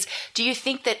say is, do you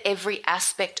think that every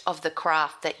aspect of the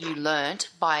craft that you learned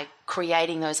by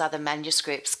creating those other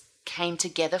manuscripts came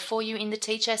together for you in the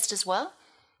T-test as well?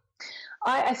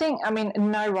 I think,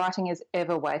 no writing is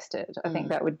ever wasted. I think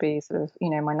that would be sort of,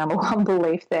 my number one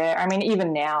belief there.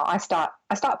 Even now I start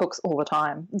books all the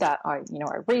time that I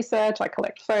research, I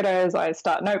collect photos, I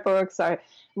start notebooks, I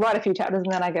write a few chapters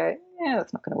and then I go, yeah,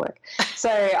 that's not going to work.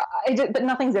 So, but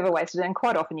nothing's ever wasted. And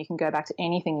quite often you can go back to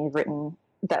anything you've written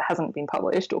that hasn't been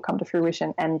published or come to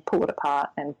fruition and pull it apart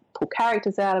and pull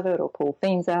characters out of it or pull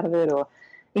themes out of it, or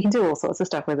you can do all sorts of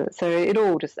stuff with it. So it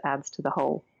all just adds to the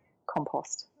whole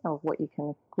compost of what you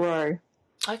can grow.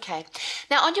 Okay.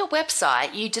 Now, on your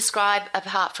website, you describe,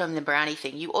 apart from the brownie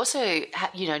thing, you also,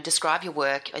 describe your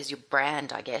work as your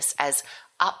brand, I guess, as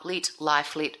uplit,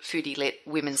 life-lit, foodie-lit,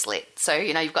 women's lit. So,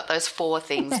 you've got those 4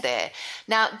 things there.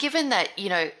 Now, given that,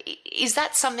 is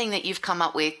that something that you've come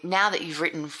up with now that you've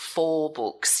written 4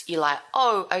 books? You're like,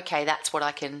 oh, okay, that's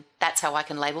how I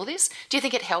can label this. Do you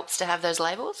think it helps to have those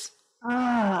labels?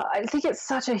 I think it's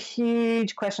such a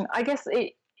huge question. I guess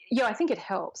I think it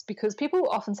helps because people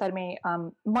often say to me,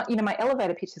 my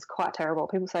elevator pitch is quite terrible.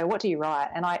 People say, what do you write?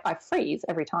 And I freeze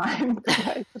every time.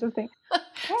 I sort of think,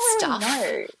 stuff.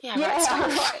 Really know. Stuff. I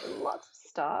write lots of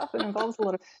stuff. It involves a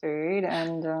lot of food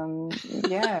and,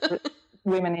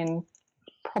 women in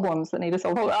problems that need to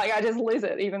solve. Like, I just lose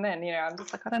it even then, you know. I'm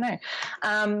just like, I don't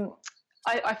know.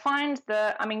 I find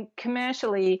that, I mean,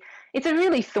 commercially, it's a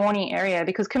really thorny area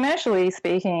because commercially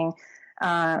speaking,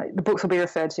 the books will be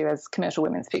referred to as commercial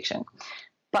women's fiction.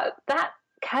 But that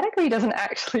category doesn't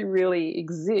actually really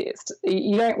exist.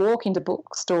 You don't walk into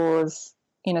bookstores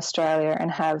in Australia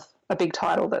and have a big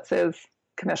title that says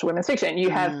commercial women's fiction. You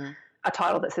have a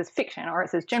title that says fiction, or it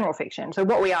says general fiction. So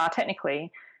what we are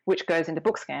technically, which goes into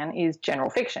Bookscan, is general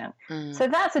fiction. So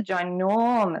that's a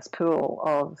ginormous pool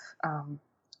of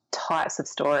types of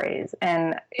stories.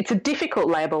 And it's a difficult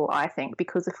label, I think,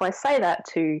 because if I say that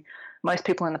to most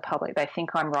people in the public, they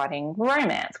think I'm writing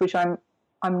romance, which I'm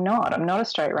not. I'm not a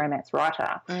straight romance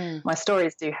writer. My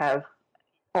stories do have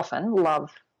often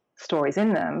love stories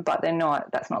in them, but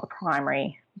that's not the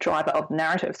primary driver of the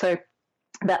narrative. So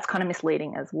that's kind of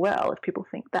misleading as well if people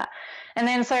think that. And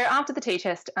then so after the tea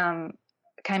chest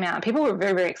came out, people were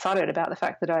very, very excited about the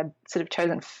fact that I'd sort of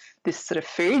chosen this sort of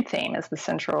food theme as the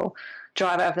central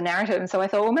driver of the narrative. And so I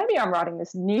thought, well, maybe I'm writing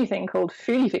this new thing called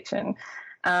foodie fiction.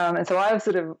 And so I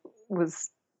sort of was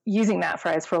using that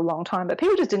phrase for a long time, but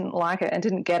people just didn't like it and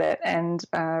didn't get it, and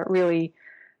really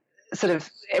sort of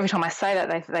every time I say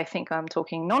that they think I'm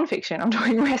talking nonfiction, I'm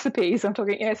talking recipes, I'm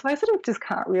talking, so I sort of just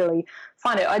can't really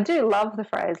find it. I do love the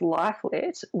phrase life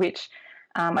lit, which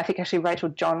I think actually Rachel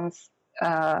Johns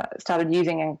started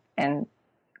using and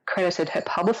credited her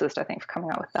publicist, I think, for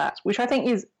coming up with that, which I think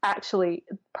is actually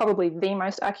probably the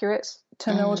most accurate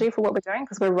terminology for what we're doing,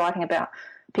 because we're writing about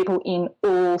people in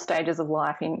all stages of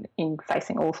life, in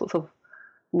facing all sorts of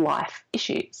life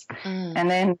issues. And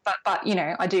then, but you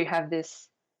know, I do have this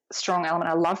strong element.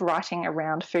 I love writing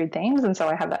around food themes, and so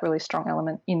I have that really strong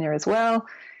element in there as well.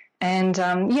 And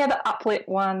the uplit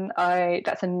one,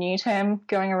 that's a new term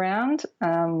going around.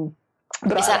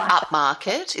 But is that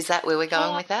upmarket? Is that where we're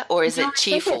going with that, or is it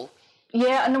cheerful?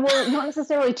 And well, not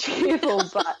necessarily cheerful,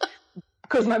 but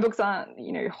because my books aren't,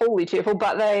 you know, wholly cheerful,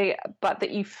 but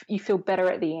that you feel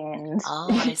better at the end. Oh,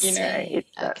 I see. You know,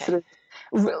 it's that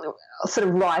sort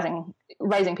of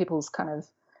raising people's kind of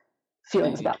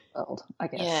feelings about the world, I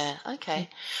guess. Yeah, okay.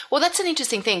 Well, that's an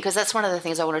interesting thing, because that's one of the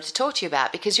things I wanted to talk to you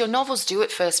about, because your novels do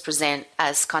at first present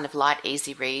as kind of light,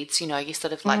 easy reads, you know, you're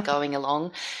sort of like going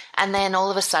along, and then all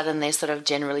of a sudden they're sort of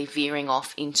generally veering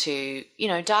off into, you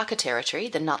know, darker territory,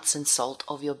 the nuts and salt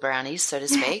of your brownies, so to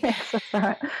speak.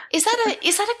 Right. Is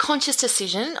that a conscious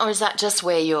decision, or is that just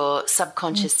where your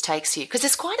subconscious takes you? Because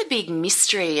it's quite a big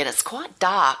mystery and it's quite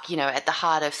dark, you know, at the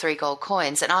heart of Three Gold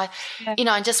Coins. And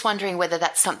I'm just wondering whether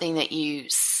that's something that you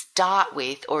start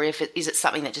with, or is it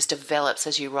something that just develops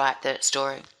as you write the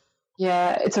story?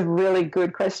 Yeah, it's a really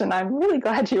good question. I'm really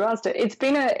glad you asked it. It's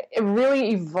been a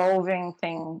really evolving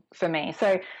thing for me.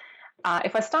 So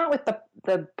if I start with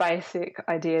the basic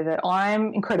idea that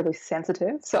I'm incredibly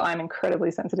sensitive, so I'm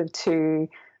incredibly sensitive to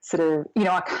sort of, you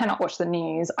know, I cannot watch the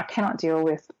news. I cannot deal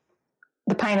with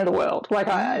the pain of the world. Like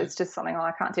it's just something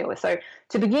I can't deal with. So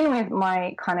to begin with,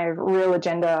 my kind of real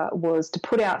agenda was to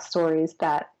put out stories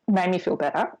that made me feel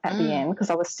better at the end, because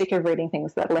I was sick of reading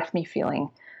things that left me feeling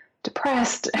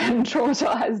depressed and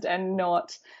traumatized and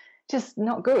not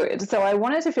good. So I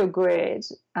wanted to feel good,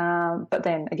 but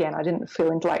then again, I didn't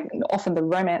feel into, like, often the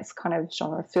romance kind of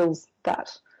genre fills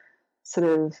that sort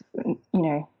of, you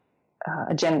know,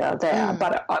 agenda there,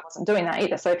 but I wasn't doing that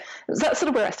either. So that's sort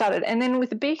of where I started. And then with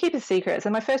The Beekeeper's Secret, so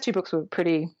my first two books were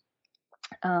pretty,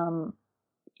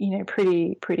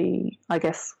 pretty, I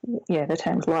guess, the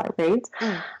term's light reads.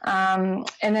 And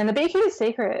then The Beekeeper's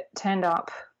Secret turned up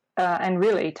and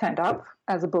really turned up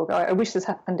as a book. I wish this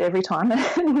happened every time.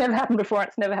 It never happened before.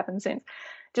 It's never happened since.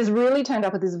 Just really turned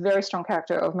up with this very strong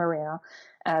character of Maria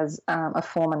as a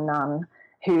former nun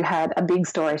who had a big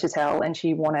story to tell, and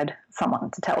she wanted someone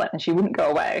to tell it, and she wouldn't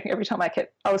go away. Every time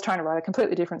I was trying to write a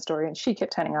completely different story, and she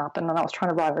kept turning up, and then I was trying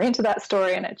to write her into that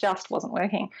story, and it just wasn't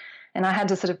working. And I had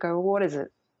to sort of go, what is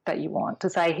it that you want to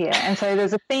say here? And so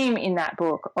there's a theme in that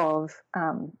book of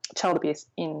child abuse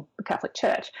in the Catholic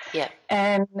Church. Yeah.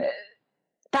 And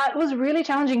that was really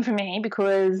challenging for me,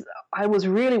 because I was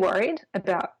really worried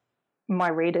about my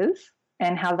readers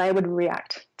and how they would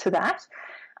react to that.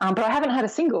 But I haven't had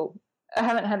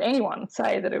anyone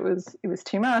say that it was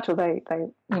too much, or they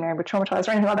were traumatized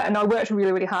or anything like that. And I worked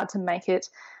really, really hard to make it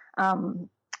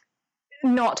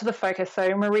not to the focus.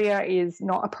 So Maria is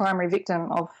not a primary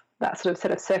victim of that sort of set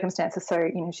of circumstances. So,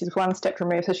 you know, she's one step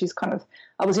removed. So she's kind of,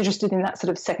 I was interested in that sort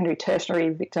of secondary, tertiary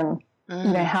victim, you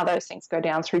know, how those things go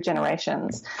down through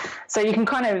generations. So you can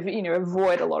kind of, you know,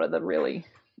 avoid a lot of the really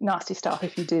nasty stuff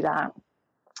if you do that.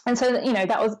 And so, you know,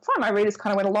 that was fine. My readers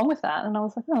kind of went along with that, and I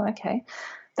was like, oh, okay,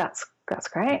 that's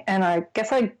great. And I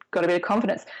guess I got a bit of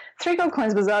confidence. Three Gold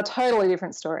Coins was a totally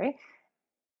different story.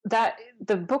 That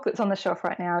the book that's on the shelf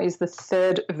right now is the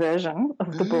third version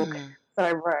of the book that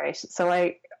I wrote. So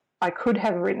I could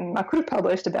have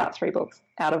published about 3 books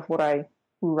out of what I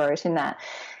wrote in that.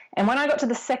 And when I got to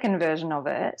the second version of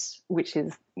it, which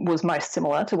was most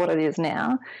similar to what it is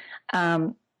now,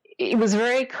 it was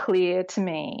very clear to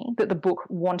me that the book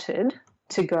wanted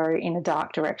to go in a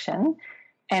dark direction.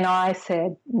 And I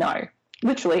said no,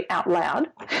 literally out loud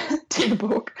to the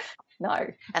book, no.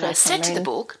 And I said to the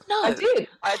book, no. I did.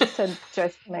 I just said,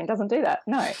 Josephine doesn't do that,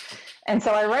 no. And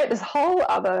so I wrote this whole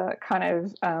other kind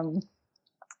of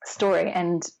story,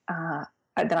 and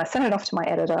then I sent it off to my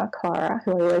editor, Clara,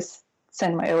 who I always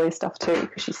send my early stuff to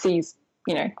because she sees,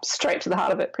 straight to the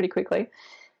heart of it pretty quickly.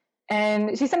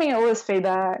 And she sent me all this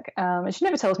feedback, and she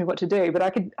never tells me what to do, but I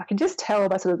could just tell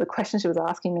by sort of the questions she was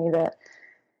asking me that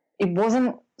it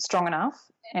wasn't strong enough,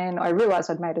 and I realised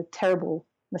I'd made a terrible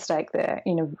mistake there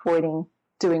in avoiding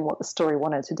doing what the story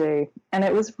wanted to do. And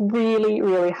it was really,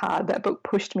 really hard. That book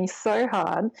pushed me so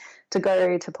hard to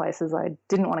go to places I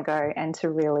didn't want to go and to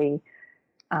really,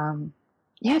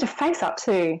 to face up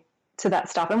to that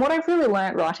stuff. And what I've really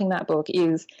learnt writing that book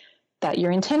is that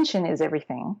your intention is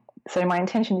everything. So my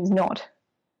intention is not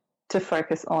to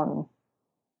focus on,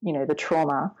 the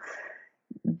trauma.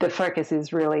 The focus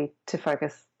is really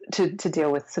to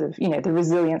deal with sort of, the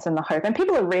resilience and the hope. And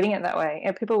people are reading it that way.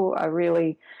 And people are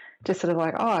really just sort of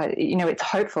like, it's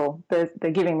hopeful.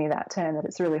 They're giving me that term, that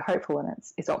it's really hopeful and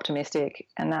it's optimistic,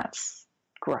 and that's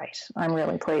great. I'm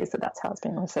really pleased that that's how it's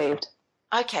been received.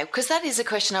 Okay, because that is a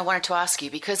question I wanted to ask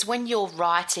you, because when you're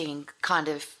writing kind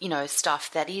of,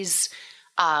 stuff that is,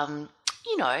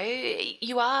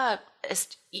 you are,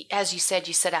 as you said,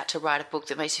 you set out to write a book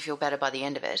that makes you feel better by the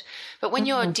end of it. But when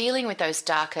you're dealing with those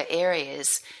darker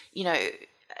areas,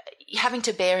 having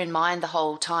to bear in mind the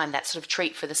whole time that sort of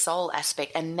treat for the soul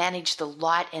aspect and manage the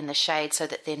light and the shade so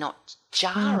that they're not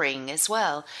jarring as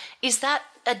well. Is that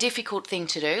a difficult thing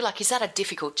to do? Like, is that a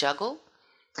difficult juggle?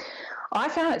 I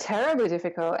found it terribly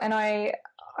difficult, and I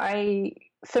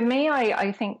think,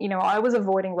 I was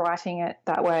avoiding writing it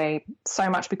that way so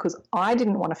much because I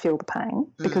didn't want to feel the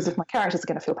pain, because if my characters are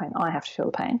going to feel pain, I have to feel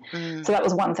the pain. So that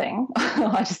was one thing.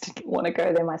 I just didn't want to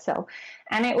go there myself.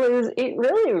 And it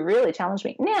really, really challenged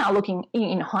me. Now, looking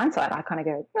in hindsight, I kind of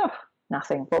go, oh,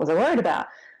 nothing. What was I worried about?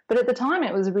 But at the time,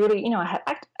 it was really,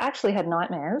 I actually had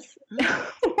nightmares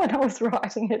when I was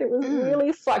writing it. It was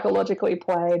really psychologically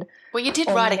played. Well, you did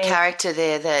write a character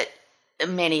there that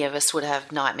many of us would have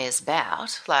nightmares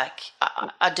about. Like,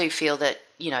 I do feel that,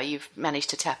 you've managed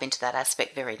to tap into that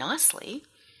aspect very nicely.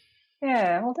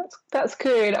 Yeah, well, that's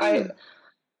good. I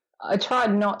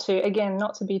tried not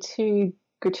to be too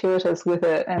gratuitous with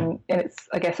it, and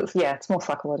I guess it's more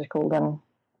psychological than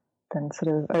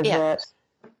sort of overt.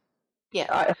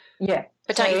 Yeah.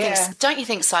 But don't you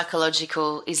think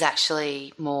psychological is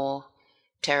actually more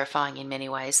terrifying in many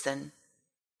ways than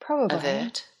probably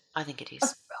overt? I think it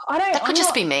is. That could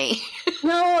just be me.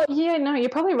 No, you're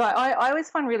probably right. I always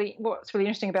find what's really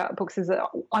interesting about books is that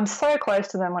I'm so close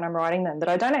to them when I'm writing them that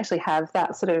I don't actually have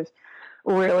that sort of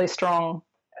really strong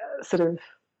sort of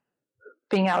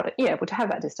being able to have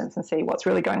that distance and see what's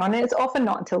really going on. And it's often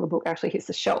not until the book actually hits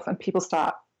the shelf and people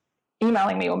start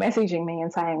emailing me or messaging me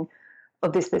and saying, oh,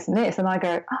 this, and this. And I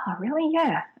go, oh, really?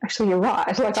 Yeah, actually you're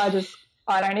right. Like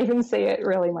I don't even see it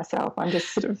really myself. I'm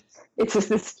just sort of, it's just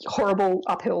this horrible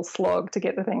uphill slog to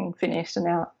get the thing finished and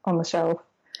out on the shelf.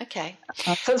 Okay.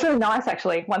 So it's really nice,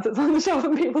 actually, once it's on the shelf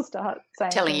and people start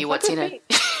saying telling you what's in it.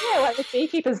 Yeah, like the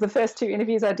Beekeepers, the first 2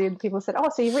 interviews I did, people said, oh,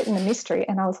 so you've written a mystery.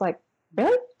 And I was like,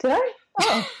 really? Did I?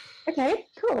 Oh, okay,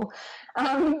 cool.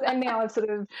 And now I've sort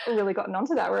of really gotten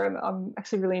onto that where I'm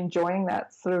actually really enjoying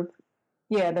that sort of,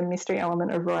 the mystery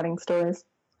element of writing stories.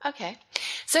 Okay.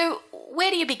 So where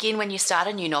do you begin when you start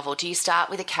a new novel? Do you start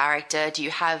with a character? Do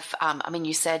you have,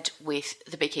 you said with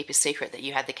The Beekeeper's Secret that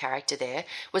you had the character there.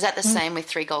 Was that the same with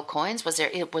Three Gold Coins? Was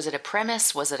it a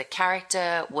premise? Was it a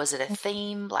character? Was it a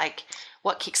theme? Like,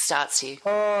 what kickstarts you?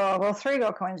 Oh, well, Three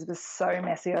Gold Coins was so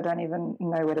messy. I don't even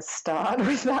know where to start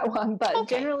with that one. But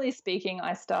generally speaking,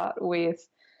 I start with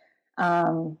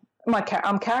I'm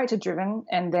character driven,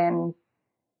 and then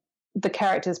the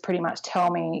characters pretty much tell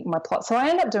me my plot. So I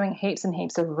end up doing heaps and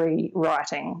heaps of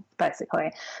rewriting,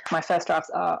 basically. My first drafts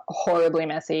are horribly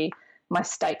messy. My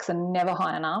stakes are never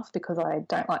high enough because I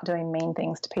don't like doing mean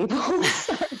things to people.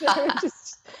 So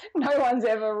just no one's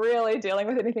ever really dealing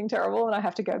with anything terrible, and I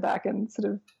have to go back and sort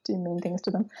of do mean things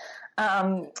to them.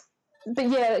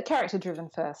 But character driven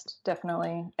first,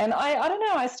 definitely. And I don't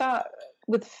know, I start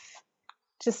with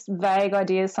just vague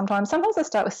ideas sometimes. Sometimes I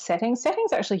start with settings.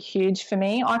 Settings are actually huge for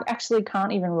me. I actually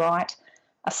can't even write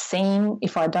a scene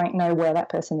if I don't know where that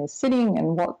person is sitting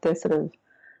and what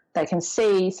they can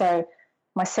see. So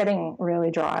my setting really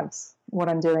drives what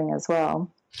I'm doing as well.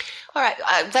 All right,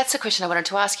 that's a question I wanted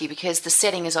to ask you, because the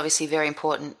setting is obviously very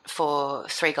important for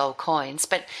 3 Gold Coins,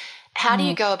 but how do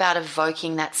you go about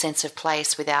evoking that sense of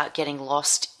place without getting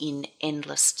lost in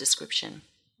endless description?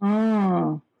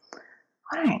 I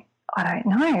don't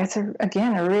know. It's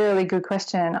again a really good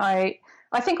question. I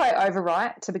think I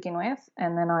overwrite to begin with,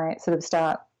 and then I sort of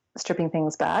start stripping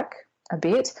things back a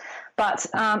bit. But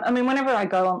whenever I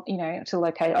go on, to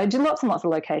locate, I do lots and lots of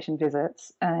location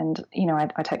visits, and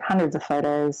I take hundreds of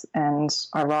photos, and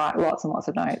I write lots and lots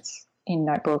of notes in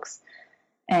notebooks.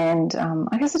 And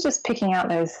I guess it's just picking out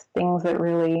those things that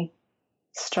really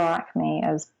strike me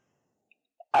as,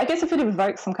 I guess if it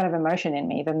evokes some kind of emotion in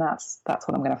me, then that's what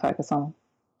I'm going to focus on.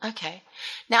 Okay.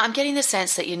 Now, I'm getting the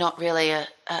sense that you're not really a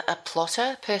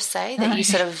plotter per se, that you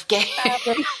sort of get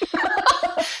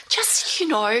just,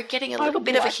 getting a little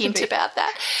bit of a hint about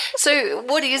that. So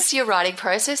what is your writing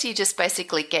process? You just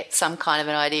basically get some kind of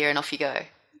an idea and off you go.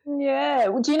 Yeah.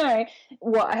 Well, do you know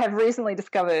what I have recently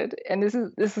discovered, and this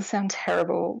will sound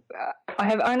terrible, I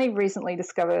have only recently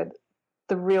discovered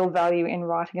the real value in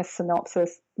writing a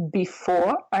synopsis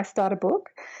before I start a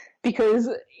book. Because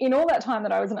in all that time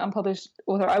that I was an unpublished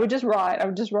author, I would just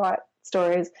write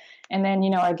stories, and then,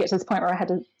 I'd get to this point where I had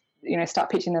to, start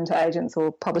pitching them to agents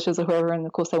or publishers or whoever, and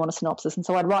of course they want a synopsis. And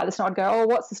so I'd write this and I'd go, oh,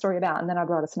 what's the story about? And then I'd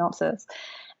write a synopsis.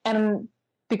 And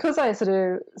because I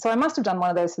must have done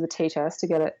one of those for the T-test to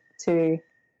get it to,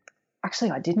 actually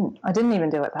I didn't even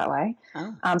do it that way.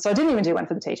 Oh. So I didn't even do one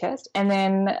for the T-test. And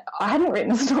then I hadn't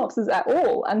written a synopsis at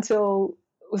all until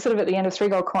sort of at the end of 3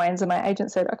 Gold Coins, and my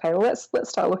agent said, okay, well, let's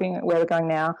start looking at where we're going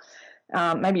now.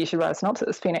 Maybe you should write a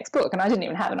synopsis for your next book. And I didn't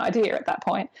even have an idea at that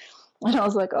point. And I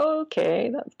was like, oh, okay,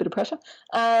 that's a bit of pressure.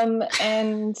 And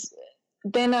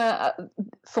then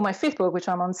for my 5th book, which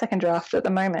I'm on second draft at the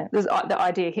moment, the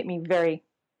idea hit me very,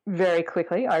 very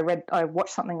quickly. I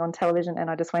watched something on television and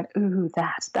I just went, ooh,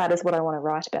 that is what I want to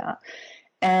write about.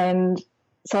 And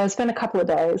so I spent a couple of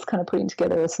days kind of putting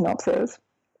together a synopsis.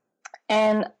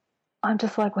 And I'm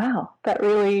just like, wow, that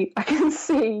really, I can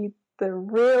see the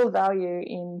real value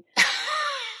in.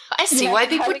 I see why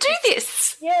people do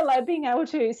this. Yeah, like being able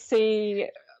to see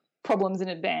problems in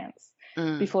advance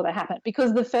before they happen.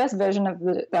 Because the first version of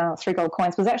the 3 Gold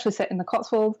Coins was actually set in the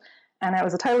Cotswolds, and it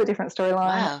was a totally different storyline.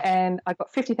 Wow. And I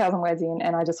got 50,000 words in,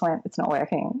 and I just went, it's not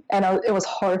working. And it was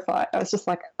horrified. I was just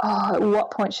like, oh, at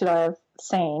what point should I have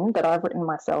seen that I've written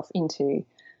myself into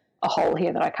a hole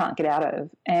here that I can't get out of?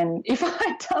 And if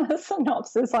I'd done a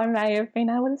synopsis, I may have been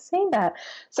able to see that.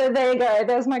 So there you go.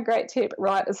 There's my great tip.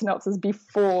 Write a synopsis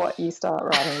before you start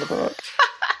writing the book.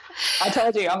 I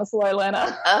told you, I'm a slow learner.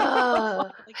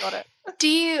 Oh, I got it. Do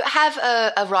you have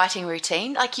a writing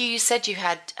routine? Like you said you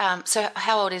had, so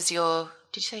how old is did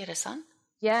you say you had a son?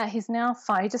 Yeah, he's now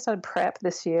 5. He just started prep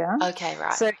this year. Okay,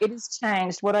 right. So it has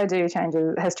changed. What I do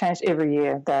has changed every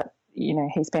year that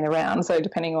he's been around. So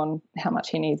depending on how much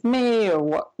he needs me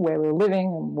or where we were living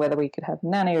and whether we could have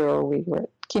nanny or we were at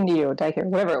kindy or daycare or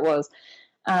whatever it was.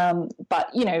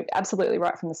 But, absolutely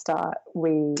right from the start,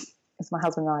 as my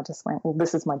husband and I just went, well,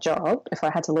 this is my job. If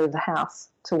I had to leave the house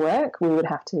to work, we would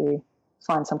have to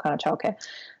find some kind of childcare.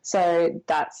 So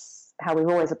that's how we've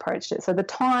always approached it. So the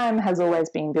time has always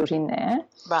been built in there.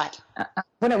 Right.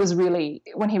 When he was really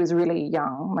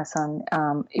young, my son,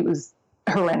 it was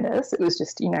horrendous. It was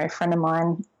just, a friend of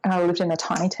mine, I lived in a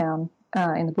tiny town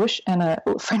in the bush, and a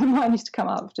friend of mine used to come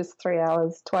up just 3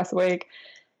 hours twice a week,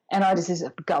 and I just used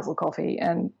to guzzle coffee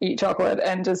and eat chocolate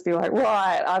and just be like,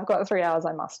 right, I've got 3 hours,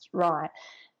 I must write.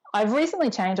 I've recently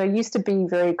changed. I used to be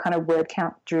very kind of word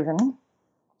count driven,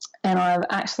 and I've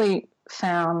actually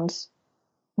found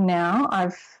now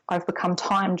I've become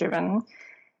time driven,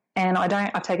 and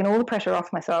I've taken all the pressure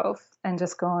off myself and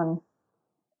just gone,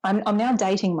 I'm now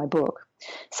dating my book.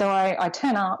 So I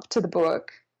turn up to the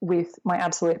book with my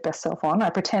absolute best self on. I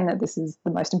pretend that this is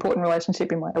the most important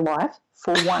relationship in my life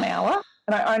for 1 hour,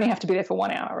 and I only have to be there for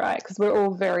 1 hour, right? Because we're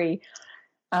all very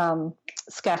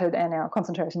scattered and our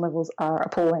concentration levels are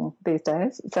appalling these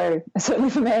days. So certainly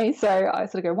for me, so I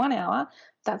sort of go 1 hour,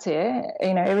 that's it.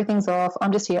 Everything's off.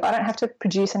 I'm just here. I don't have to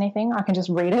produce anything. I can just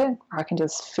read it, or I can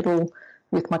just fiddle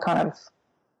with my kind of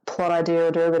plot idea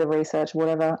or do a bit of research,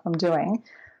 whatever I'm doing.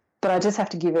 But I just have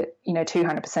to give it,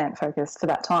 200% focus for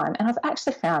that time. And I've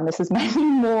actually found this has made me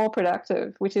more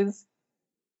productive, which is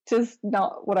just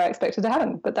not what I expected to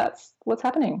happen, but that's what's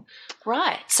happening.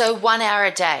 Right. So 1 hour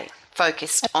a day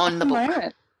focused on the book.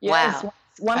 Moment. Yes, wow.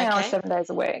 1 hour, 7 days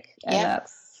a week, and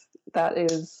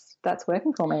that's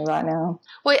working for me right now.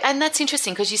 Well, and that's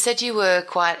interesting because you said you were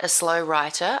quite a slow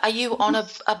writer. Are you on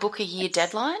a book a year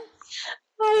deadline?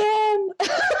 I am.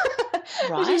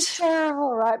 Right. Which is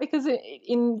terrible, right? Because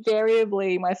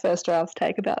invariably my first drafts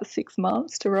take about 6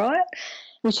 months to write,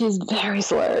 which is very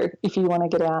slow if you want to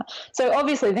get out. So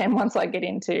obviously then once I get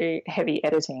into heavy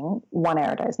editing, 1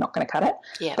 hour a day is not going to cut it.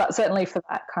 Yeah. But certainly for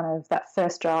that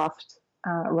first draft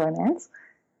romance,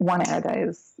 1 hour a day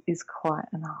is quite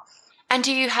enough. And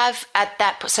do you have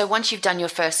so once you've done your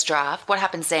first draft, what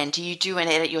happens then? Do you do an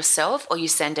edit yourself or you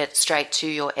send it straight to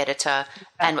your editor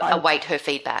and await her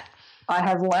feedback? I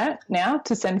have learnt now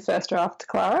to send first draft to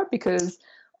Clara because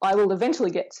I would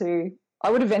eventually get to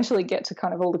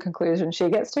kind of all the conclusions she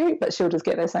gets to, but she'll just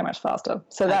get there so much faster.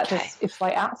 So it's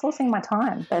like outsourcing my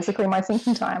time, basically my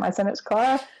thinking time. I send it to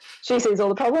Clara, she sees all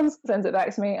the problems, sends it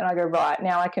back to me, and I go, right,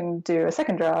 now I can do a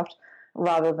second draft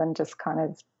rather than just kind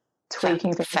of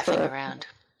tweaking things. Faffing around.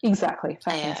 Exactly.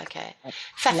 Yeah, okay.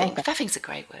 Faffing's a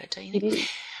great word, don't you think? It is.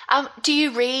 Do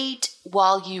you read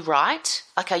while you write?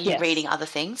 Like, are you Yes. reading other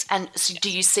things? And so do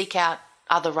you seek out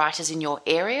other writers in your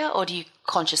area or do you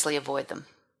consciously avoid them?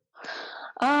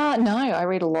 No, I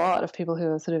read a lot of people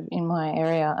who are sort of in my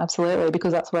area, absolutely,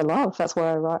 because that's what I love. That's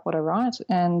why I write what I write.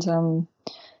 And,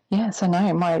 so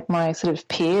no, my sort of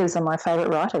peers are my favourite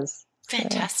writers.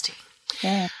 Fantastic.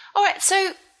 Yeah. All right,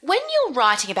 so when you're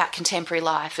writing about contemporary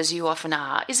life, as you often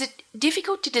are, is it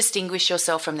difficult to distinguish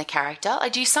yourself from the character? Or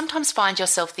do you sometimes find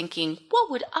yourself thinking, what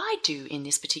would I do in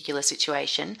this particular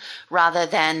situation, rather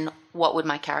than what would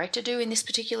my character do in this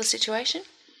particular situation?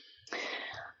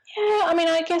 Yeah, I mean,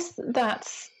 I guess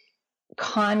that's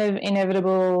kind of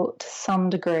inevitable to some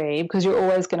degree because you're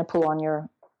always going to pull on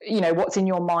what's in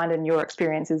your mind and your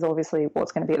experience is obviously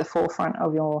what's going to be at the forefront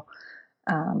of your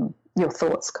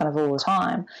thoughts kind of all the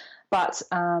time. But,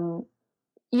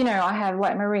 I have,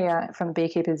 like, Maria from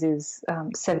Beekeepers is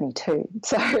 72,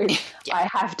 so I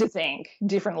have to think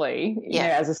differently,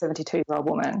 as a 72-year-old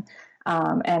woman.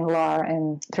 And Laura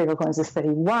in Three Gold Coins is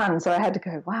 31, so I had to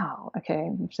go, wow, okay,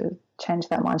 I have to change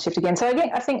that mind shift again. So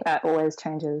I think that always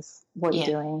changes what you're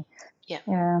doing.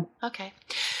 Yeah. Okay.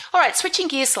 All right, switching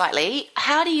gears slightly,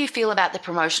 how do you feel about the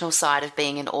promotional side of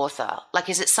being an author? Like,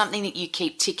 is it something that you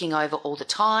keep ticking over all the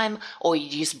time, or you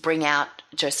just bring out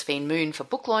Josephine Moon for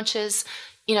book launches?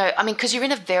 Because you're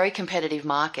in a very competitive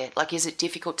market. Like, is it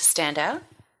difficult to stand out?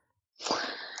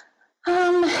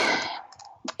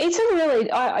 It's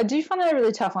I do find that a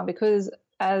really tough one because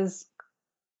as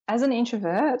an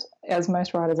introvert, as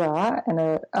most writers are, and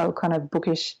a kind of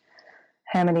bookish,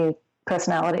 hermity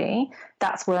personality,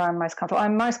 that's where I'm most comfortable.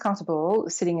 I'm most comfortable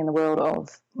sitting in the world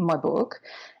of my book,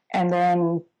 and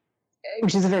then,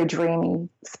 which is a very dreamy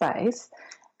space.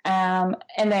 And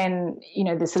then,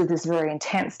 there's sort of this very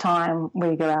intense time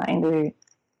where you go out into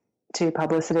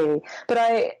publicity. But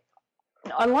I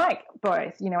like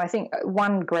both. I think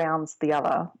one grounds the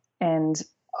other, and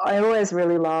I always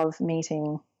really love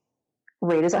meeting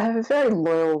readers. I have a very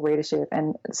loyal readership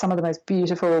and some of the most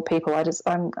beautiful people.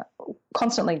 I'm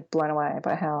constantly blown away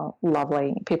by how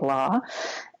lovely people are.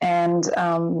 And,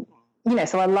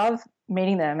 so I love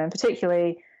meeting them, and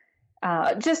particularly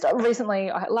just recently,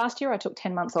 last year I took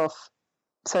 10 months off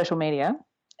social media,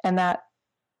 and that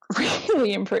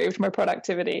really improved my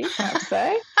productivity, I have to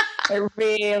say. It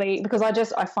really, because I do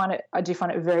find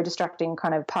it very distracting.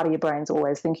 Kind of part of your brain's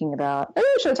always thinking about,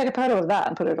 should I take a photo of that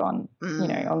and put it on,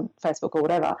 on Facebook or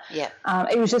whatever. Yeah.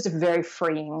 It was just a very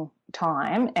freeing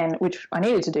time, and which I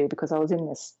needed to do because I was in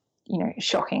this,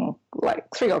 shocking, like,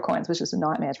 Three Gold Coins was just a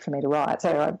nightmare for me to write.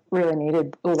 So I really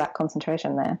needed all that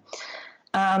concentration there.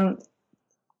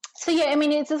 So yeah, I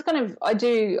mean, it's just kind of, I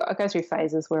go through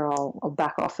phases where I'll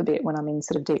back off a bit when I'm in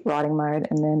sort of deep writing mode,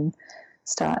 and then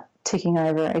start ticking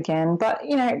over again. But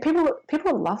people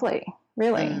are lovely,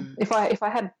 really. If I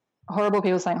had horrible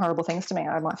people saying horrible things to me,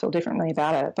 I might feel differently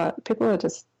about it. But people are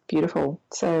just beautiful.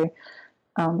 So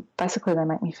basically, they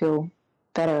make me feel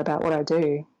better about what I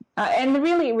do, and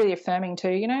really, really affirming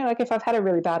too. Like if I've had a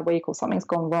really bad week or something's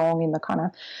gone wrong in the kind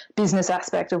of business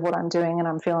aspect of what I'm doing, and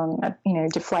I'm feeling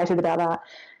deflated about that,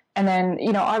 and then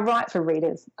I write for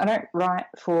readers. I don't write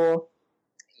for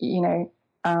the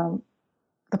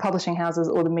publishing houses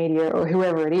or the media or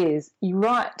whoever it is. You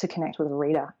write to connect with a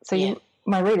reader. So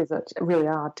my readers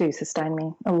do sustain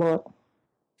me a lot.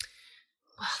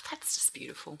 Well, that's just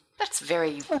beautiful. That's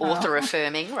very author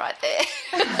affirming right there.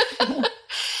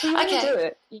 You wouldn't do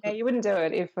it. You wouldn't do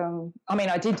it if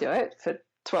I did do it for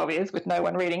 12 years with no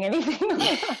one reading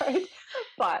anything.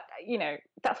 But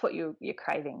that's what you're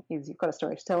craving, is you've got a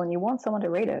story to tell and you want someone to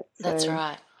read it. So. That's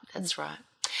right.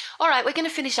 All right, we're going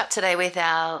to finish up today with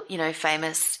our,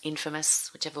 famous,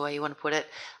 infamous, whichever way you want to put it,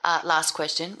 last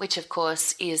question, which of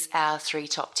course is our 3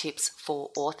 top tips for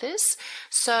authors.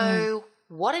 So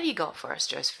what have you got for us,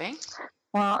 Josephine?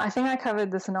 Well, I think I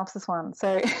covered the synopsis one.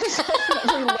 So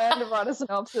definitely learn to write a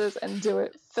synopsis and do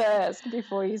it first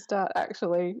before you start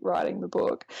actually writing the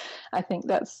book. I think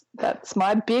that's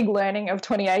my big learning of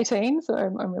 2018. So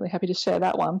I'm really happy to share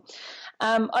that one.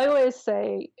 I always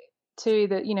say too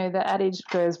that, the adage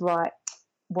goes, write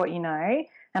what you know.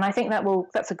 And I think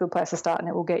that's a good place to start, and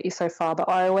it will get you so far. But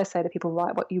I always say to people,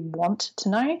 write what you want to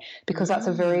know, because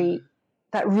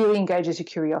that really engages your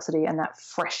curiosity and that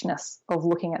freshness of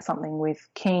looking at something with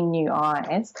keen new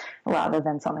eyes, rather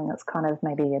than something that's kind of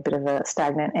maybe a bit of a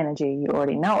stagnant energy. You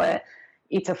already know it.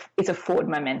 It's a forward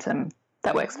momentum.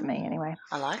 That works for me anyway.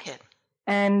 I like it.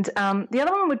 And the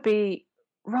other one would be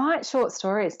write short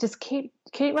stories. Just keep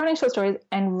writing short stories,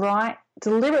 and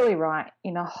deliberately write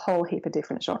in a whole heap of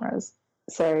different genres.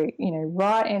 So,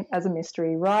 write as a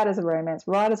mystery, write as a romance,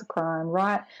 write as a crime,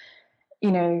 write,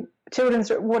 children's,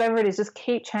 whatever it is. Just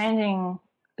keep changing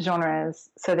genres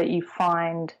so that you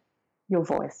find your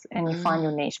voice and you find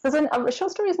your niche. Because a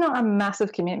short story is not a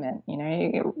massive commitment.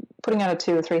 Putting out a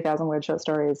 2,000 or 3,000 word short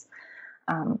story is,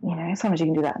 sometimes you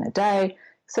can do that in a day.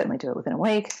 Certainly do it within a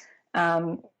week.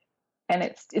 And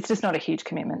it's just not a huge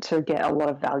commitment to get a lot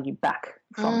of value back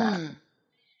from that.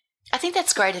 I think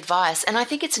that's great advice. And I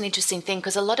think it's an interesting thing,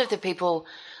 because a lot of the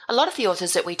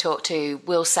authors that we talk to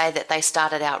will say that they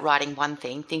started out writing one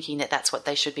thing, thinking that that's what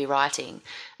they should be writing,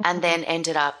 and then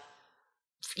ended up,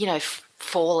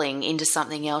 falling into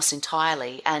something else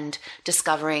entirely and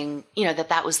discovering,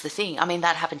 that was the thing. I mean,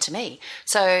 that happened to me.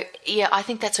 So, yeah, I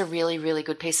think that's a really, really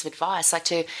good piece of advice.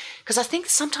 Because I think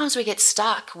sometimes we get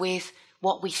stuck with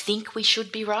what we think we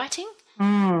should be writing.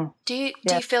 Do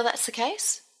you feel that's the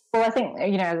case? Well, I think,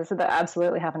 as I said, that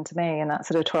absolutely happened to me in that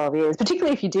sort of 12 years,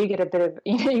 particularly if you do get a bit of,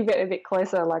 you get a bit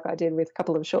closer, like I did with a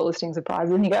couple of shortlistings of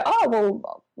prizes, and you go, oh,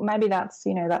 well, maybe that's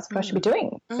what I should be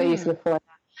doing. So you sort of follow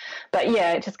that. But,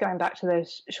 yeah, just going back to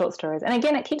those short stories. And,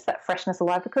 again, it keeps that freshness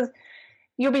alive, because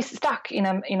you'll be stuck in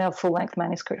a full-length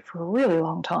manuscript for a really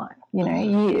long time,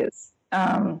 years.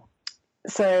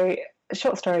 So a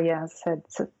short story, yeah, as I said,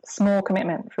 it's a small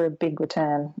commitment for a big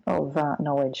return of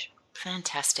knowledge.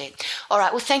 Fantastic. All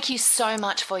right. Well, thank you so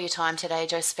much for your time today,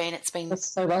 Josephine. It's been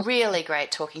really great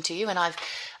talking to you, and I've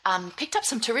picked up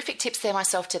some terrific tips there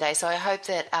myself today. So I hope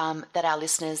that that our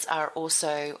listeners are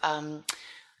also,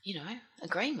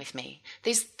 agreeing with me.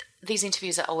 These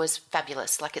interviews are always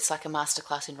fabulous. It's like a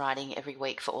masterclass in writing every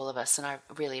week for all of us, and I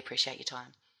really appreciate your time.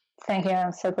 Thank you.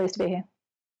 I'm so pleased to be here.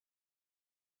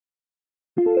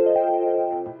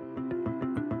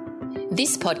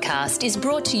 This podcast is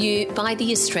brought to you by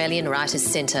the Australian Writers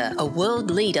Centre, a world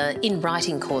leader in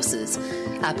writing courses.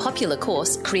 Our popular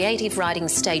course, Creative Writing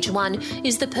Stage 1,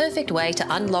 is the perfect way to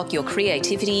unlock your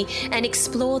creativity and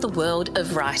explore the world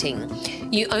of writing.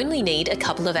 You only need a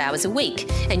couple of hours a week,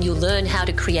 and you'll learn how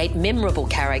to create memorable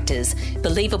characters,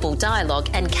 believable dialogue,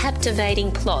 and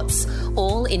captivating plots,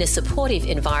 all in a supportive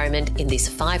environment in this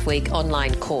 5-week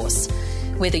online course.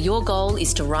 Whether your goal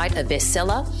is to write a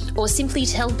bestseller or simply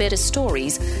tell better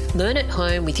stories, learn at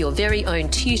home with your very own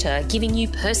tutor giving you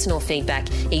personal feedback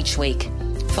each week.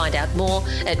 Find out more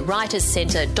at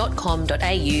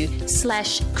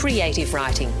writerscentre.com.au/creative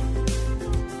writing.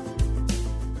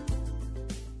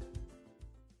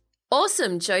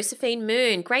 Awesome, Josephine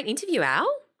Moon. Great interview,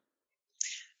 Al.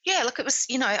 Yeah, look, it was,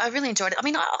 I really enjoyed it. I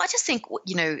mean, I just think,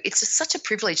 it's just such a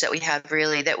privilege that we have,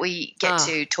 really, that we get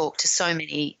to talk to so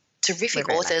many terrific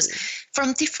authors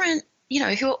from different,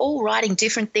 who are all writing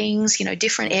different things,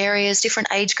 different areas, different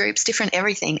age groups, different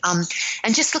everything. And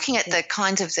just looking at the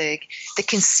kinds of the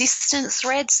consistent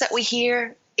threads that we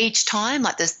hear each time,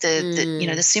 like the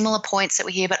similar points that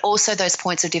we hear, but also those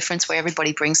points of difference where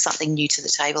everybody brings something new to the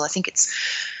table. I think it's,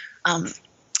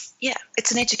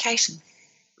 it's an education.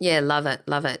 Yeah, love it,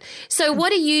 love it. So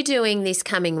what are you doing this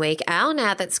coming week, Al,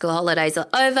 now that school holidays are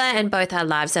over and both our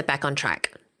lives are back on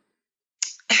track?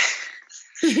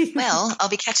 Well, I'll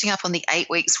be catching up on the 8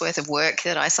 weeks worth of work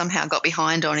that I somehow got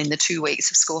behind on in the 2 weeks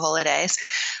of school holidays.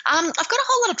 I've got a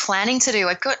whole lot of planning to do.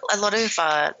 I've got a lot of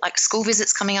school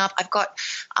visits coming up. I've got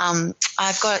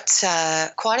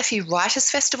quite a few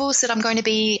writers' festivals that I'm going to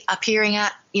be appearing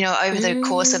at, over the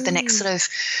course of the next sort of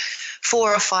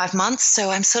 4 or 5 months. So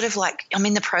I'm sort of I'm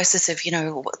in the process of,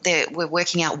 we're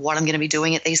working out what I'm going to be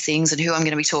doing at these things and who I'm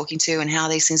going to be talking to and how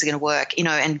these things are going to work,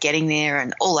 and getting there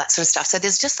and all that sort of stuff. So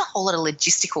there's just a whole lot of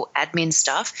logistical admin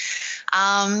stuff.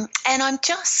 And I'm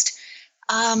just,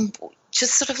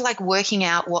 just sort of like working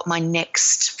out what my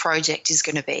next project is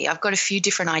going to be. I've got a few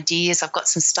different ideas. I've got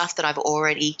some stuff that I've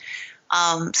already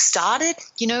started.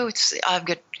 I've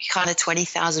got kind of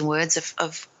 20,000 words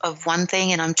of one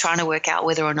thing, and I'm trying to work out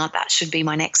whether or not that should be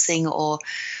my next thing or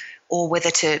whether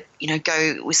to,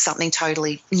 go with something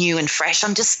totally new and fresh.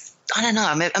 I don't know.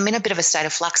 I'm in a bit of a state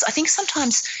of flux. I think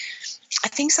sometimes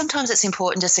it's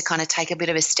important just to kind of take a bit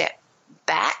of a step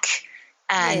back.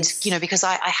 And, because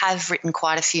I have written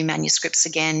quite a few manuscripts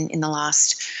again in the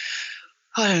last,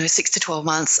 6 to 12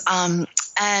 months.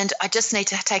 And I just need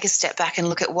to take a step back and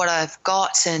look at what I've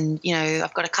got. And,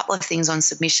 I've got a couple of things on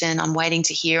submission. I'm waiting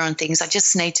to hear on things. I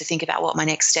just need to think about what my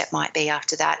next step might be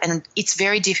after that. And it's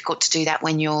very difficult to do that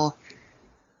when you're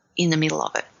in the middle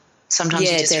of it.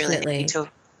 Sometimes you just really need to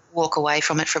walk away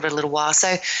from it for a little while.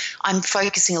 So I'm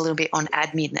focusing a little bit on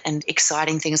admin and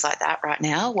exciting things like that right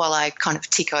now while I kind of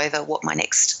tick over what my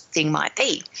next thing might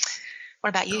be. What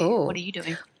about you? Cool. What are you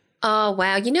doing? Oh,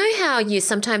 wow. You know how you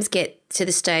sometimes get to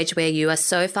the stage where you are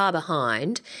so far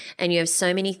behind and you have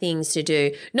so many things to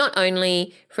do, not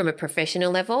only from a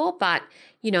professional level, but,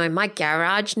 my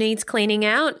garage needs cleaning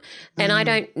out, and I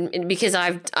don't, because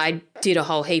I did a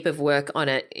whole heap of work on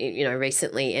it,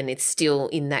 recently, and it's still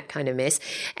in that kind of mess,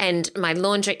 and my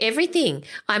laundry, everything.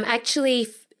 I'm actually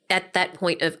at that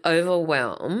point of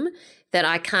overwhelm that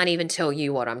I can't even tell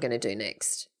you what I'm going to do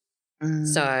next.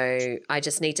 So I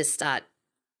just need to start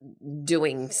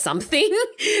doing something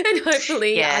and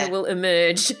hopefully I will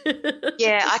emerge.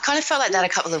 I kind of felt like that a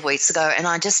couple of weeks ago, and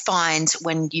I just find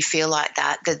when you feel like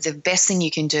that the best thing you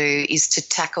can do is to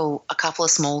tackle a couple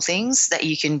of small things that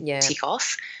you can tick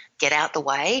off, get out the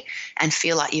way, and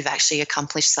feel like you've actually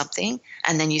accomplished something.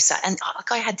 And then you say, and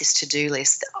I had this to-do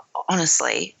list,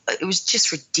 honestly, it was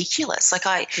just ridiculous. Like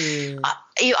I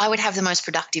would have the most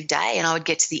productive day and I would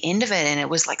get to the end of it and it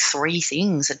was like 3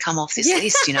 things had come off this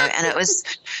list, and it was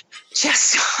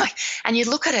just like, and you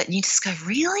look at it and you just go,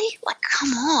 really? Like,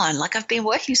 come on, like I've been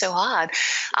working so hard.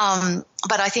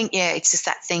 But I think, it's just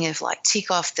that thing of like tick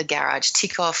off the garage,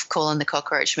 tick off calling the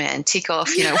cockroach man, tick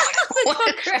off,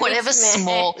 whatever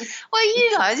small,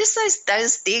 just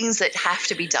those things that have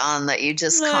to be done that you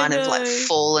just kind of like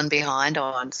fallen behind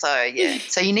on. So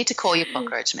you need to call your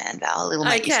cockroach man, Val. It'll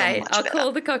make you feel much I'll better.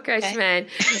 call the cockroach man.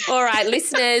 All right,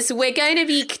 listeners, we're going to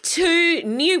be 2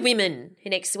 new women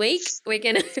next week. We're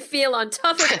going to feel on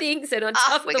top of things and on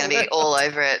top of the We're going to be all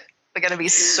over it. We're going to be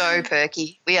so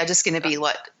perky. We are just going to be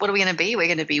what are we going to be? We're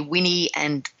going to be Winnie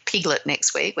and Piglet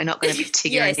next week. We're not going to be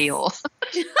Tigger and Eeyore.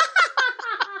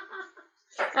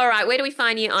 All right, where do we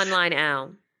find you online,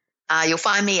 Al? You'll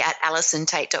find me at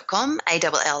AlisonTait.com,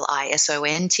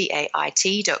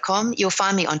 ALLISONTAIT.com. You'll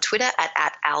find me on Twitter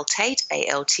at AlTait,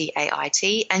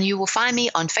 ALTAIT, and you will find me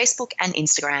on Facebook and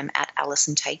Instagram at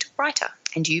Alison Tait Writer.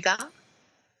 And you, Val?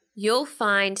 You'll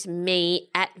find me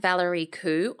at Valerie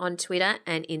Khoo on Twitter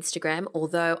and Instagram,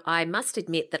 although I must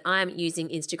admit that I'm using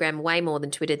Instagram way more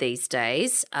than Twitter these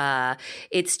days.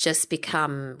 It's just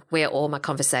become where all my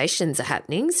conversations are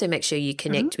happening, so make sure you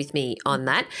connect with me on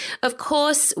that. Of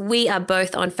course, we are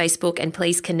both on Facebook, and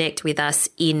please connect with us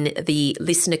in the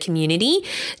listener community.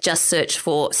 Just search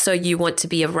for So You Want to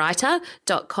Be a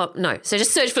Writer.com. No, so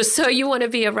just search for So You Want to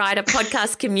Be a Writer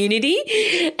podcast community,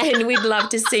 and we'd love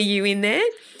to see you in there.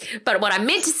 But what I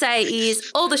meant to say is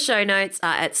all the show notes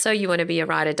are at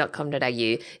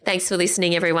soyouwantobeawriter.com.au. Thanks for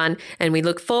listening, everyone, and we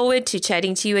look forward to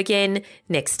chatting to you again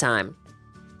next time.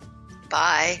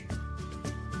 Bye.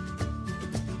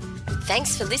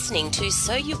 Thanks for listening to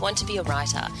So You Want to Be a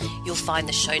Writer. You'll find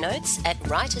the show notes at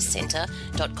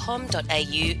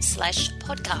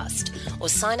writerscentre.com.au/podcast, or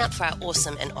sign up for our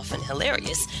awesome and often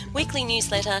hilarious weekly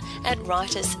newsletter at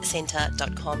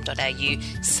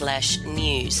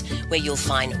writerscentre.com.au/news, where you'll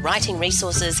find writing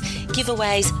resources,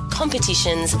 giveaways,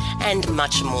 competitions, and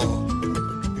much more.